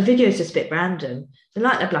are like. The videos are just a bit random. They're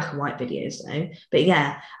like the black and white videos though. But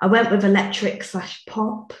yeah, I went with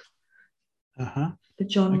electric/pop. The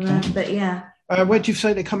genre. Okay. But yeah. Where do you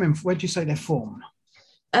say they're coming from? Where do you say they're from?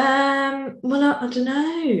 Well, I don't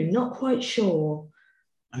know. Not quite sure.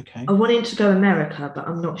 Okay. I wanted to go America, but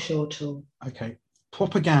I'm not sure at all. Okay.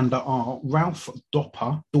 Propaganda are Ralph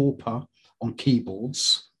Dorper on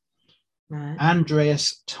keyboards. Right.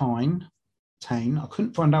 Andreas Tane. I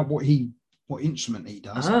couldn't find out what instrument he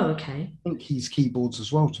does. Oh, okay. I think he's keyboards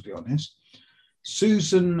as well, to be honest.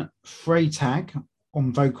 Susan Freitag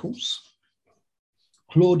on vocals.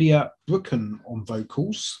 Claudia Brooken on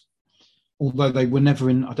vocals, although they were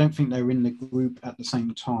never in. I don't think they were in the group at the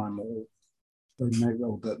same time, or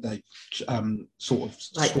they sort of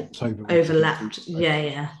like overlapped.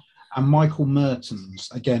 Yeah. And Michael Mertens,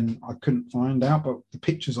 again, I couldn't find out, but the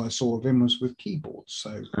pictures I saw of him was with keyboards.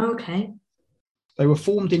 So Okay. they were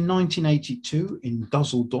formed in 1982 in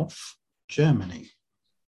Dusseldorf, Germany.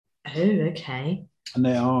 Oh, okay. And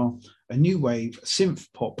they are a new wave synth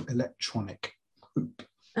pop electronic group.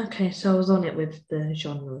 Okay, so I was on it with the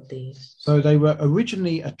genre of these. So they were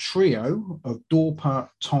originally a trio of Dorpa,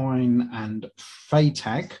 Tyne, and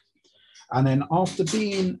Freytag. And then after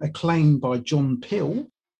being acclaimed by John Peel,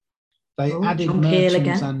 they added John Peel Mertens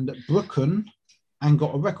again. and Brooken and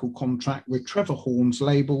got a record contract with Trevor Horn's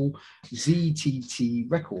label ZTT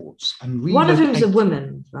Records. And One of them's a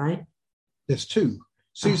woman, right? There's two,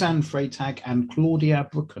 Suzanne Freytag and Claudia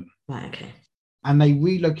Brooken. Right, okay. And they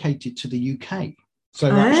relocated to the UK. So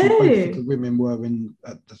actually both of the women were in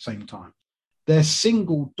at the same time. Their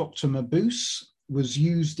single, Dr. Mabuse, was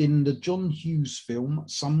used in the John Hughes film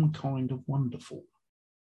Some Kind of Wonderful.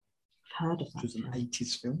 I've heard of that. Which was an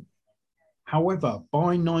 80s film. However,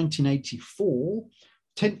 by 1984,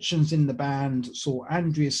 tensions in the band saw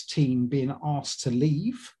Andreas Teen being asked to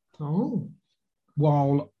leave,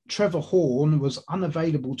 while Trevor Horn was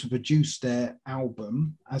unavailable to produce their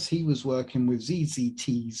album as he was working with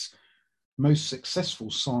ZZT's most successful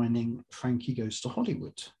signing, Frankie Goes to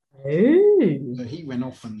Hollywood. So he went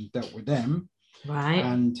off and dealt with them. Right.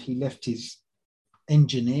 And he left his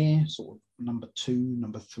engineer, sort of number 2,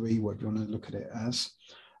 number 3, whatever you want to look at it as,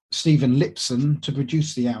 Stephen Lipson, to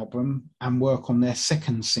produce the album and work on their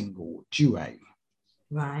second single, Duet.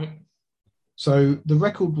 Right. So the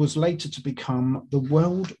record was later to become the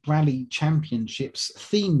World Rally Championships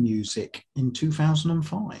theme music in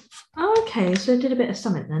 2005. Oh, okay. So they did a bit of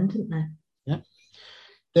something then, didn't they? Yeah.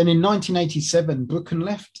 Then in 1987, Brooken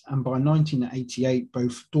left, and by 1988,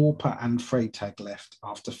 both Dorpa and Freytag left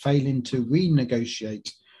after failing to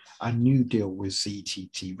renegotiate a new deal with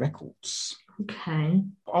ZTT Records. Okay.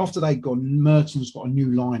 After they'd gone, Mertens got a new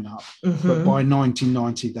lineup, but by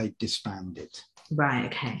 1990, they disbanded. Right,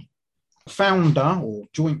 okay. Founder, or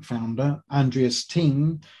joint founder, Andreas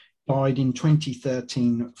Teen, died in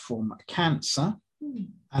 2013 from cancer.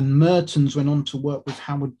 And Mertens went on to work with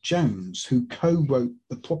Howard Jones, who co-wrote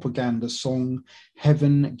the propaganda song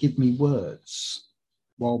Heaven Give Me Words,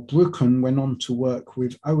 while Brooken went on to work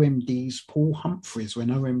with OMD's Paul Humphries when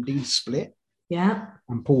OMD split. Yeah.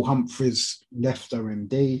 And Paul Humphries left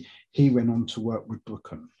OMD. He went on to work with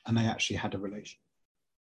Brooken, and they actually had a relation.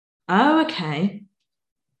 Oh, okay.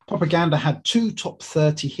 Propaganda had 2 top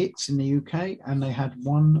 30 hits in the UK, and they had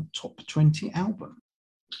 1 top 20 album.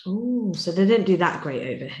 Oh, so they didn't do that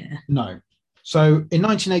great over here. No. So in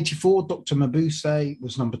 1984, Dr. Mabuse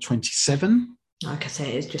was number 27. Like I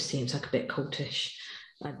say, it just seems like a bit cultish.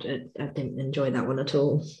 I didn't enjoy that one at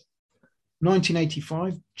all.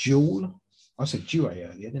 1985, Jewel. I said Duet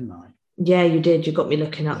earlier, didn't I? Yeah, you did. You got me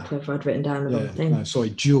looking up whether I'd written down the wrong thing. No,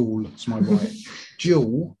 sorry, Jewel. It's my right.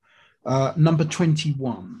 Jewel, number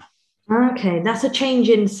 21. Okay, that's a change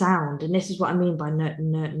in sound, and this is what I mean by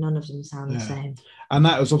none of them sound the same. And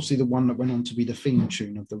that was obviously the one that went on to be the theme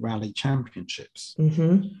tune of the Rally Championships.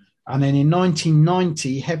 Mm-hmm. And then in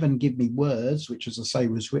 1990, Heaven Give Me Words, which, as I say,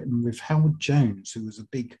 was written with Howard Jones, who was a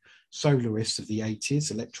big soloist of the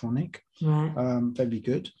 80s, electronic. Right. Very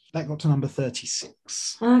good. That got to number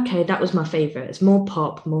 36. Okay, that was my favourite. It's more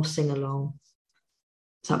pop, more sing-along.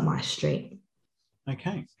 It's up my street.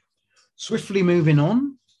 Okay. Swiftly moving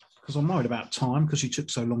on, because I'm worried about time, because you took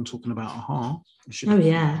so long talking about Aha. Oh,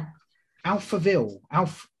 yeah. Alphaville.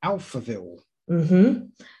 Mm-hmm.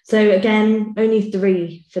 So again, only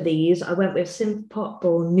 3 for these. I went with synth pop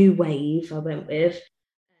or new wave.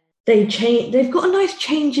 They've got a nice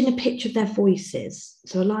change in the pitch of their voices.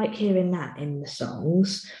 So I like hearing that in the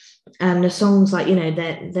songs. And the songs, like, you know,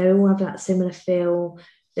 they all have that similar feel.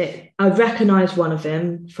 I recognise one of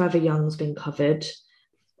them. Forever Young's been covered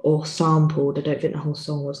or sampled. I don't think the whole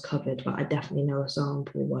song was covered, but I definitely know a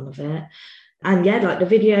sample one of it. And yeah, like the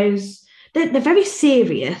videos, they're very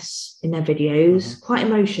serious in their videos, quite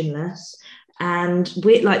emotionless. And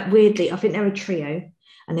weirdly, I think they're a trio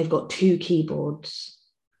and they've got 2 keyboards.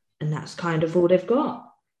 And that's kind of all they've got.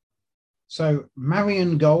 So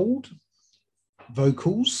Marion Gold,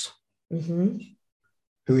 vocals, who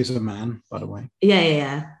is a man, by the way.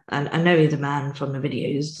 Yeah. And I know he's a man from the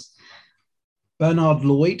videos. Bernard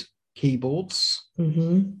Lloyd, keyboards,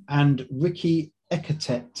 and Ricky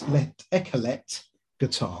Ecklet,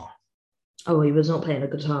 guitar. Oh, he was not playing a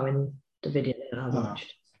guitar in the video that I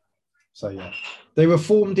watched. So yeah, they were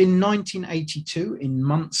formed in 1982 in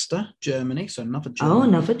Munster, Germany. So another German. Oh,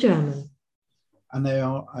 another German. And they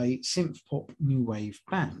are a synth pop new wave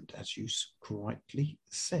band, as you correctly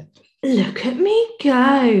said. Look at me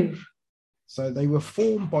go. So they were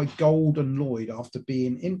formed by Gold and Lloyd after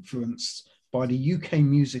being influenced by the UK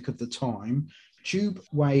music of the time,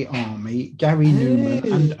 Tubeway Army, Gary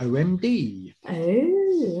Newman, and OMD.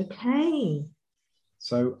 Oh, okay.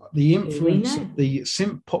 So the influence of the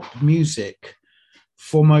synth pop music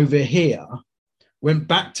from over here went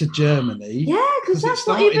back to Germany. Yeah, because that's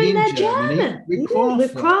not even their German.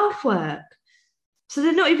 With Kraftwerk. So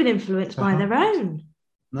they're not even influenced by their own.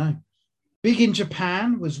 No. Big in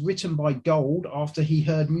Japan was written by Gold after he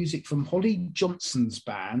heard music from Holly Johnson's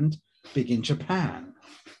band, Big in Japan.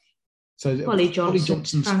 So Holly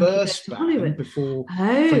Johnson's first band before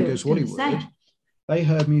Frank Goes to Hollywood, they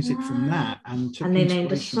heard music from that and took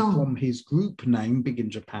inspiration from his group name, Big in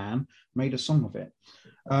Japan, made a song of it.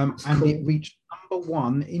 And it reached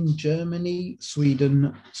 #1 in Germany,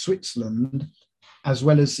 Sweden, Switzerland, as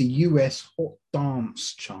well as the US Hot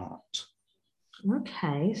Dance chart.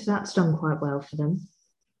 Okay, so that's done quite well for them.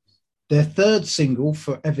 Their third single,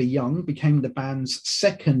 Forever Young, became the band's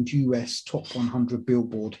second US Top 100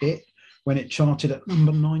 Billboard hit when it charted at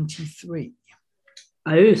number 93.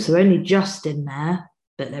 Oh, so only just in there,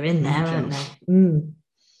 but they're in there, aren't they? Mm.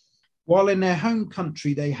 While in their home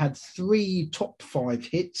country, they had 3 top 5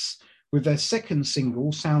 hits, with their second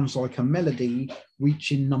single, Sounds Like a Melody,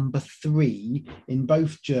 reaching number 3 in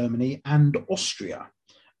both Germany and Austria.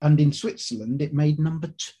 And in Switzerland, it made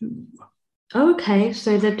number 2. Okay,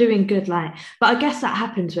 so they're doing good. But I guess that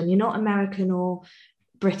happens when you're not American or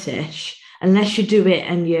British, unless you do it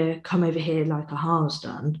and you come over here like a Ha's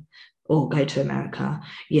done, or go to America,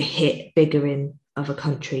 you hit bigger in other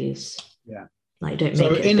countries. Yeah. Don't make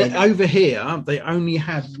it big. Over here, they only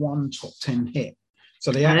had 1 top 10 hit.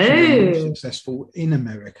 So they actually were more successful in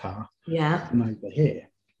America than over here.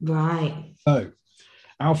 Right. So,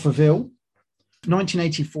 Alphaville,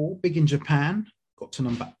 1984, Big in Japan, got to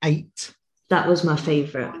number 8. That was my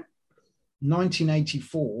favourite.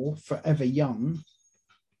 1984, Forever Young,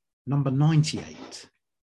 number 98.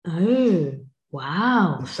 Oh,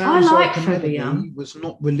 wow. I like Forever Young. Was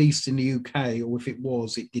not released in the UK, or if it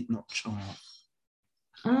was, it did not chart.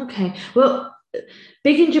 Okay. Well,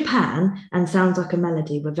 Big in Japan and Sounds Like a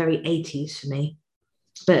Melody were very 80s for me,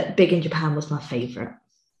 but Big in Japan was my favourite.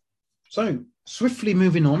 So, swiftly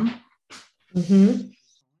moving on.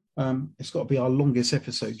 Mm-hmm. It's got to be our longest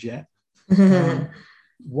episode yet.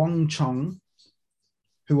 Wang Chung,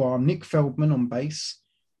 who are Nick Feldman on bass,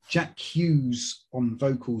 Jack Hughes on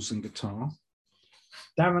vocals and guitar,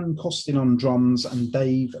 Darren Costin on drums, and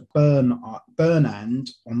Dave Burnand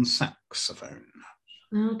on saxophone.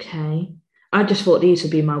 Okay. I just thought these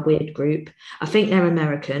would be my weird group. I think they're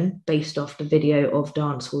American, based off the video of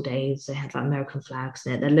Dancehall Days. They had American flags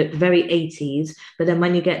in it. They look very 80s, but then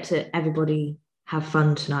when you get to Everybody Have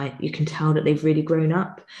Fun Tonight, you can tell that they've really grown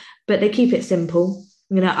up. But they keep it simple.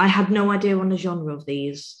 I had no idea on the genre of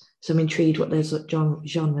these, so I'm intrigued what their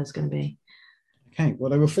genre is going to be. Okay,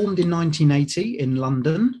 well, they were formed in 1980 in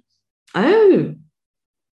London. Oh.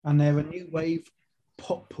 And they're a new wave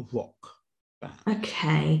pop rock band.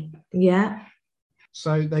 Okay, yeah.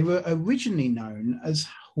 So they were originally known as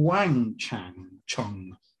Huang Chung,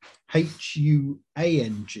 Huang,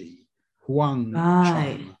 Huang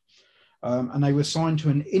Chung. And they were signed to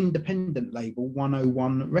an independent label,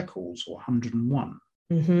 101 Records, or 101.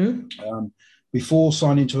 Mm-hmm. Before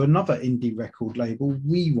signing to another indie record label,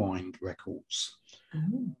 Rewind Records.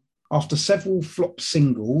 Oh. After several flop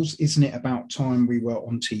singles, Isn't It About Time We Were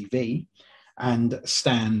on TV, and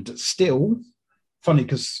Stand Still, funny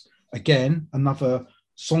because, again, another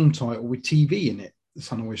song title with TV in it. The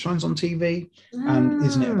Sun Always Shines on TV, and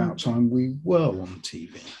Isn't It About Time We Were on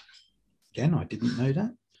TV. Again, I didn't know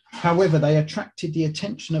that. However, they attracted the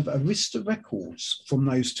attention of Arista Records from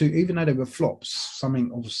those two, even though they were flops.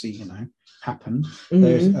 Something obviously, happened.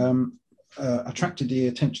 Mm-hmm. They attracted the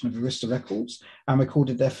attention of Arista Records and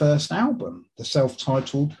recorded their first album, the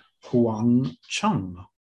self-titled Huang Chung.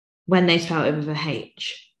 When they spelled it with a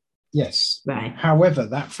H. Yes. Right. However,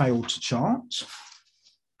 that failed to chart.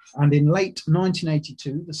 And in late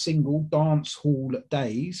 1982, the single Dance Hall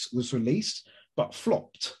Days was released, but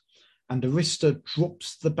flopped. And Arista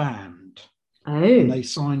drops the band. Oh. And they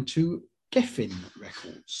signed to Geffen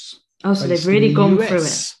Records. Oh, so they've really gone through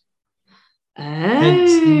it.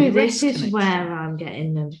 Oh, this is where I'm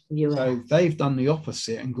getting the US. So they've done the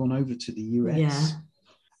opposite and gone over to the US. Yeah.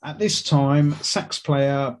 At this time, sax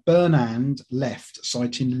player Burnand left,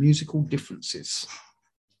 citing musical differences.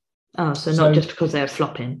 Oh, so not just because they're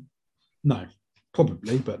flopping? No,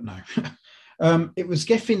 probably, but no. It was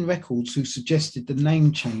Geffen Records who suggested the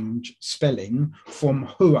name change spelling from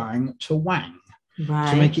Huang to Wang,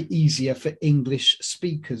 right, to make it easier for English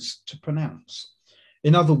speakers to pronounce.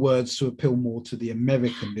 In other words, to appeal more to the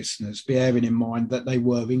American listeners, bearing in mind that they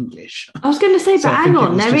were English. I was going to say, So but I hang think it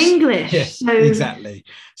on, was they're just- English. Yeah, so exactly.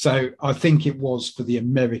 So I think it was for the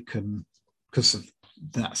American, because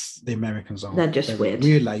that's the Americans are. They're just weird.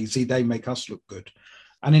 We're lazy. They make us look good.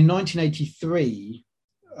 And in 1983,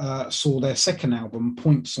 saw their second album,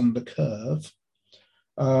 Points on the Curve,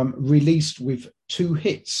 released with 2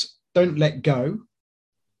 hits, Don't Let Go,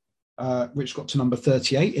 which got to number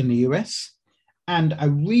 38 in the US, and a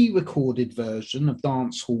re-recorded version of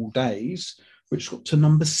Dance Hall Days, which got to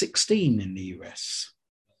number 16 in the US.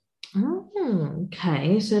 Oh,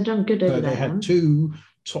 okay. So done good over So there. they had 2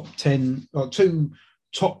 top 10 or 2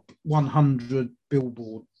 top 100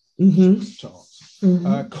 Billboard charts.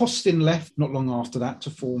 Costin left not long after that to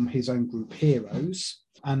form his own group Heroes,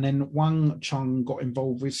 and then Wang Chung got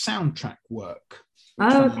involved with soundtrack work.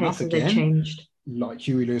 Oh, okay. So they changed. Like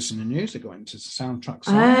Huey Lewis and the News, they got into the soundtrack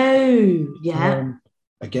side. Oh, yeah.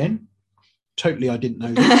 Again, totally I didn't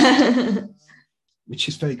know this, which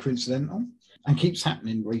is very coincidental and keeps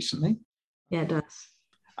happening recently. Yeah, it does.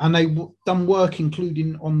 And they done work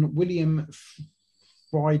including on William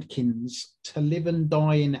Friedkin's To Live and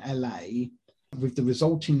Die in LA, with the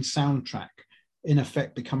resulting soundtrack in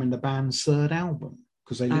effect becoming the band's 3rd album,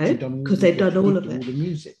 because they literally done all of the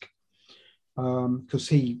music. Because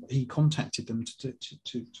he contacted them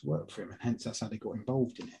to work for him, and hence that's how they got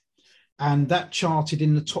involved in it. And that charted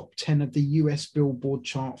in the top 10 of the US Billboard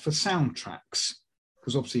chart for soundtracks,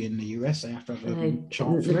 because obviously in the US they have to have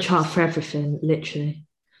a chart for everything, literally.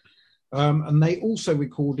 And they also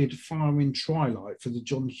recorded Fire in Twilight for the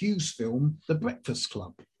John Hughes film The Breakfast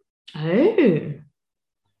Club. Oh.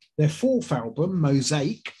 Their 4th album,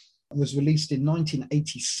 Mosaic, was released in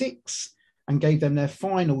 1986 and gave them their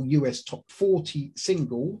final US top 40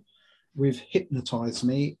 single with Hypnotize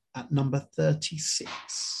Me at number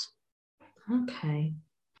 36. Okay.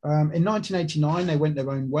 In 1989, they went their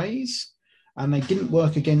own ways, and they didn't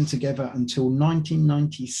work again together until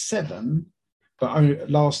 1997, but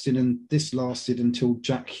lasted until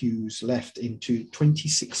Jack Hughes left into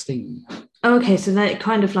 2016. Okay, so they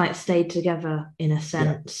kind of like stayed together in a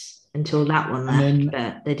sense until that one left,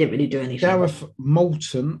 but they didn't really do anything. Gareth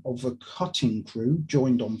Moulton of the Cutting Crew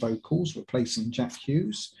joined on vocals, replacing Jack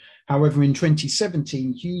Hughes. However, in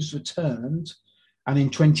 2017, Hughes returned, and in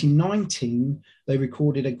 2019, they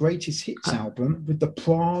recorded a greatest hits album with the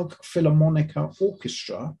Prague Philharmonica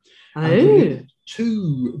Orchestra. And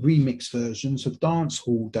 2 remix versions of Dance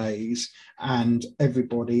Hall Days and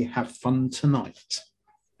Everybody Have Fun Tonight.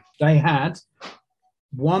 They had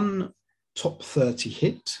 1 top 30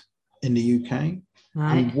 hit in the UK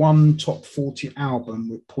and 1 top 40 album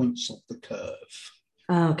with Points of the Curve.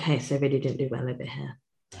 Okay, so they really didn't do well over here.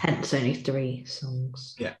 Hence only 3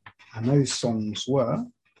 songs. Yeah, and those songs were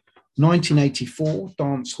 1984,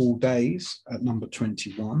 Dance Hall Days at number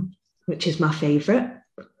 21. Which is my favourite.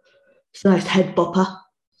 It's a nice head bopper.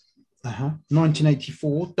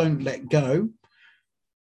 1984, Don't Let Go,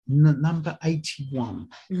 number 81.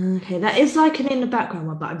 Okay, that is like an in the background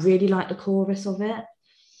one, but I really like the chorus of it.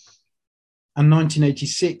 And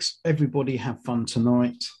 1986, Everybody Have Fun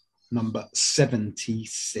Tonight, number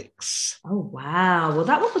 76. Oh, wow. Well,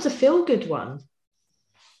 that one was a feel-good one.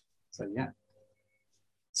 So, yeah.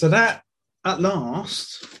 So that, at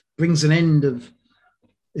last, brings an end of...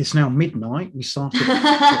 It's now midnight. We started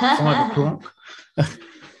at 5 o'clock.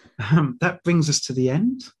 That brings us to the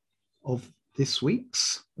end of this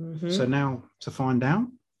week's. So now to find out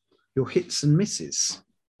your hits and misses.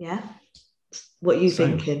 Yeah. What are you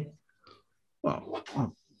thinking? Well, I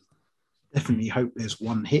definitely hope there's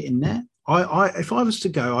one hit in there. If I was to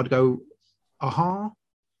go, I'd go Aha,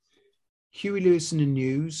 Huey Lewis and the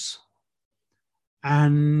News,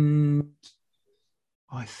 and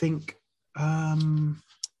I think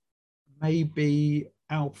maybe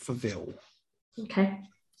Alphaville. Okay.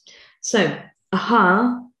 So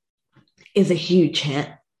Aha is a huge hit.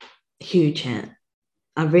 Huge hit.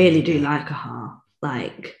 I really do like Aha.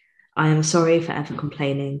 Like, I am sorry for ever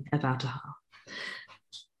complaining about Aha.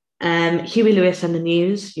 Huey Lewis and the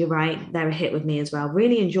News, you're right, they're a hit with me as well.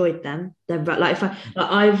 Really enjoyed them. They're like,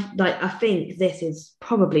 I think this is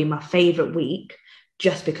probably my favorite week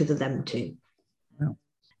just because of them two. Wow.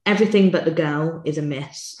 Everything But the Girl is a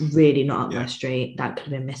miss. Really not up my street. That could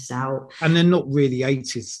have been missed out. And they're not really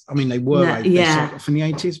 80s. I mean, they were from the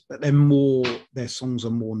 80s, but their songs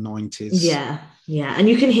are more 90s. Yeah. And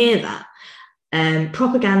you can hear that.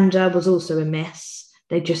 Propaganda was also a miss.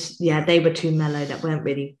 They were too mellow. That weren't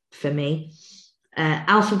really for me.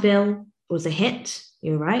 Alphaville was a hit.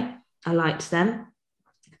 You're right. I liked them.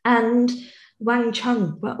 And Wang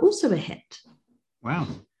Chung were also a hit. Wow.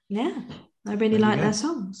 Yeah. I really There you like go. their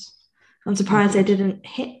songs. I'm surprised they good. didn't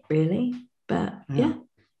hit, really. But Yeah. yeah.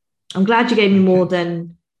 I'm glad you gave me Okay. more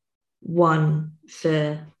than one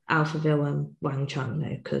for Alphaville and Wang Chung,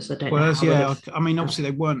 though, because I don't know how I would have. I mean, obviously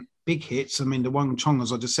they weren't big hits. I mean, the Wang Chong,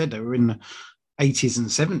 as I just said, they were in the 80s and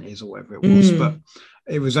 70s or whatever it was, but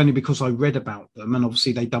it was only because I read about them, and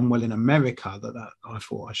obviously they done well in America that I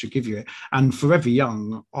thought I should give you it. And Forever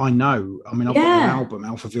Young, I know. I mean, I've got their album,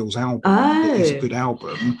 Alphaville's album. Oh. It is a good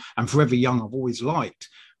album, and Forever Young I've always liked,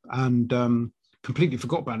 and completely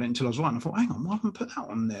forgot about it until I was writing. I thought, hang on, why haven't I put that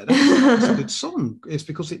on there? That's a good song. It's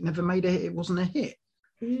because it never made a hit. It wasn't a hit.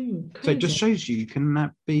 So it just shows you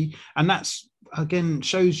can be, and that's again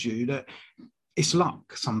shows you that it's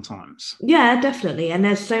luck sometimes. Yeah, definitely. And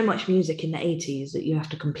there's so much music in the 80s that you have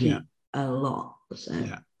to complete a lot. So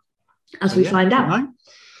as we find out. No?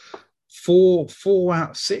 4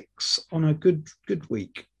 out of 6 on a good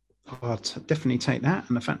week. I'd definitely take that.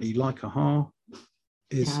 And the fact that you like a-ha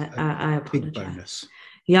is a big bonus.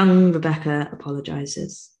 Young Rebecca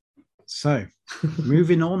apologizes. So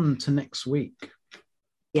moving on to next week.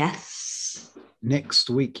 Yes. Next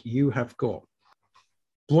week you have got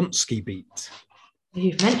Bronski Beat.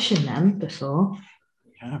 You've mentioned them before.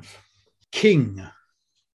 We have. King.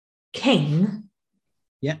 King?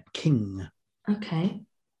 Yep, King. Okay.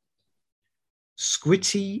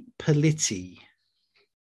 Squitty Politti.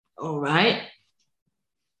 All right.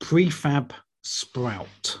 Prefab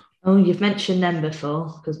Sprout. Oh, you've mentioned them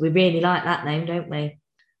before, because we really like that name, don't we?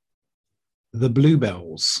 The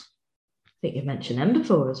Bluebells. I think you've mentioned them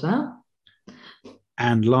before as well.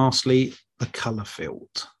 And lastly, the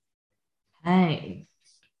Colourfield. Hey.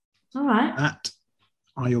 All right. That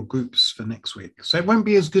are your groups for next week. So it won't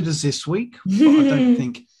be as good as this week, but I don't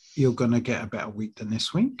think you're going to get a better week than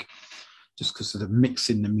this week, just because of the mix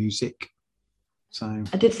in the music. So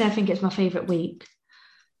I did say I think it's my favourite week.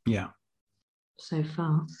 Yeah. So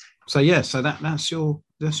far. So yeah, so that's your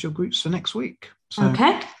groups for next week. So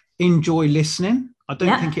okay. Enjoy listening. I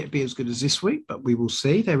don't think it'd be as good as this week, but we will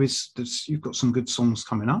see. You've got some good songs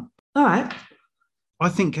coming up. All right. I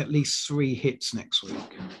think at least 3 hits next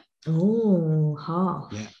week. Oh, half.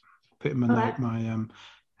 Yeah. Put in my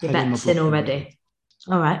your bets in already.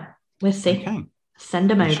 All right. We'll see. Okay. Send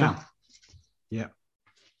them over. Shall. Yeah.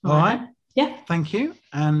 All right. Yeah. Thank you.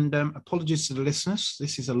 And apologies to the listeners.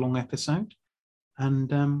 This is a long episode.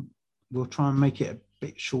 And we'll try and make it a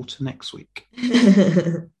bit shorter next week.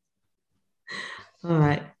 All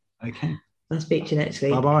right. Okay. I'll speak to you next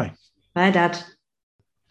week. Bye-bye. Bye, Dad.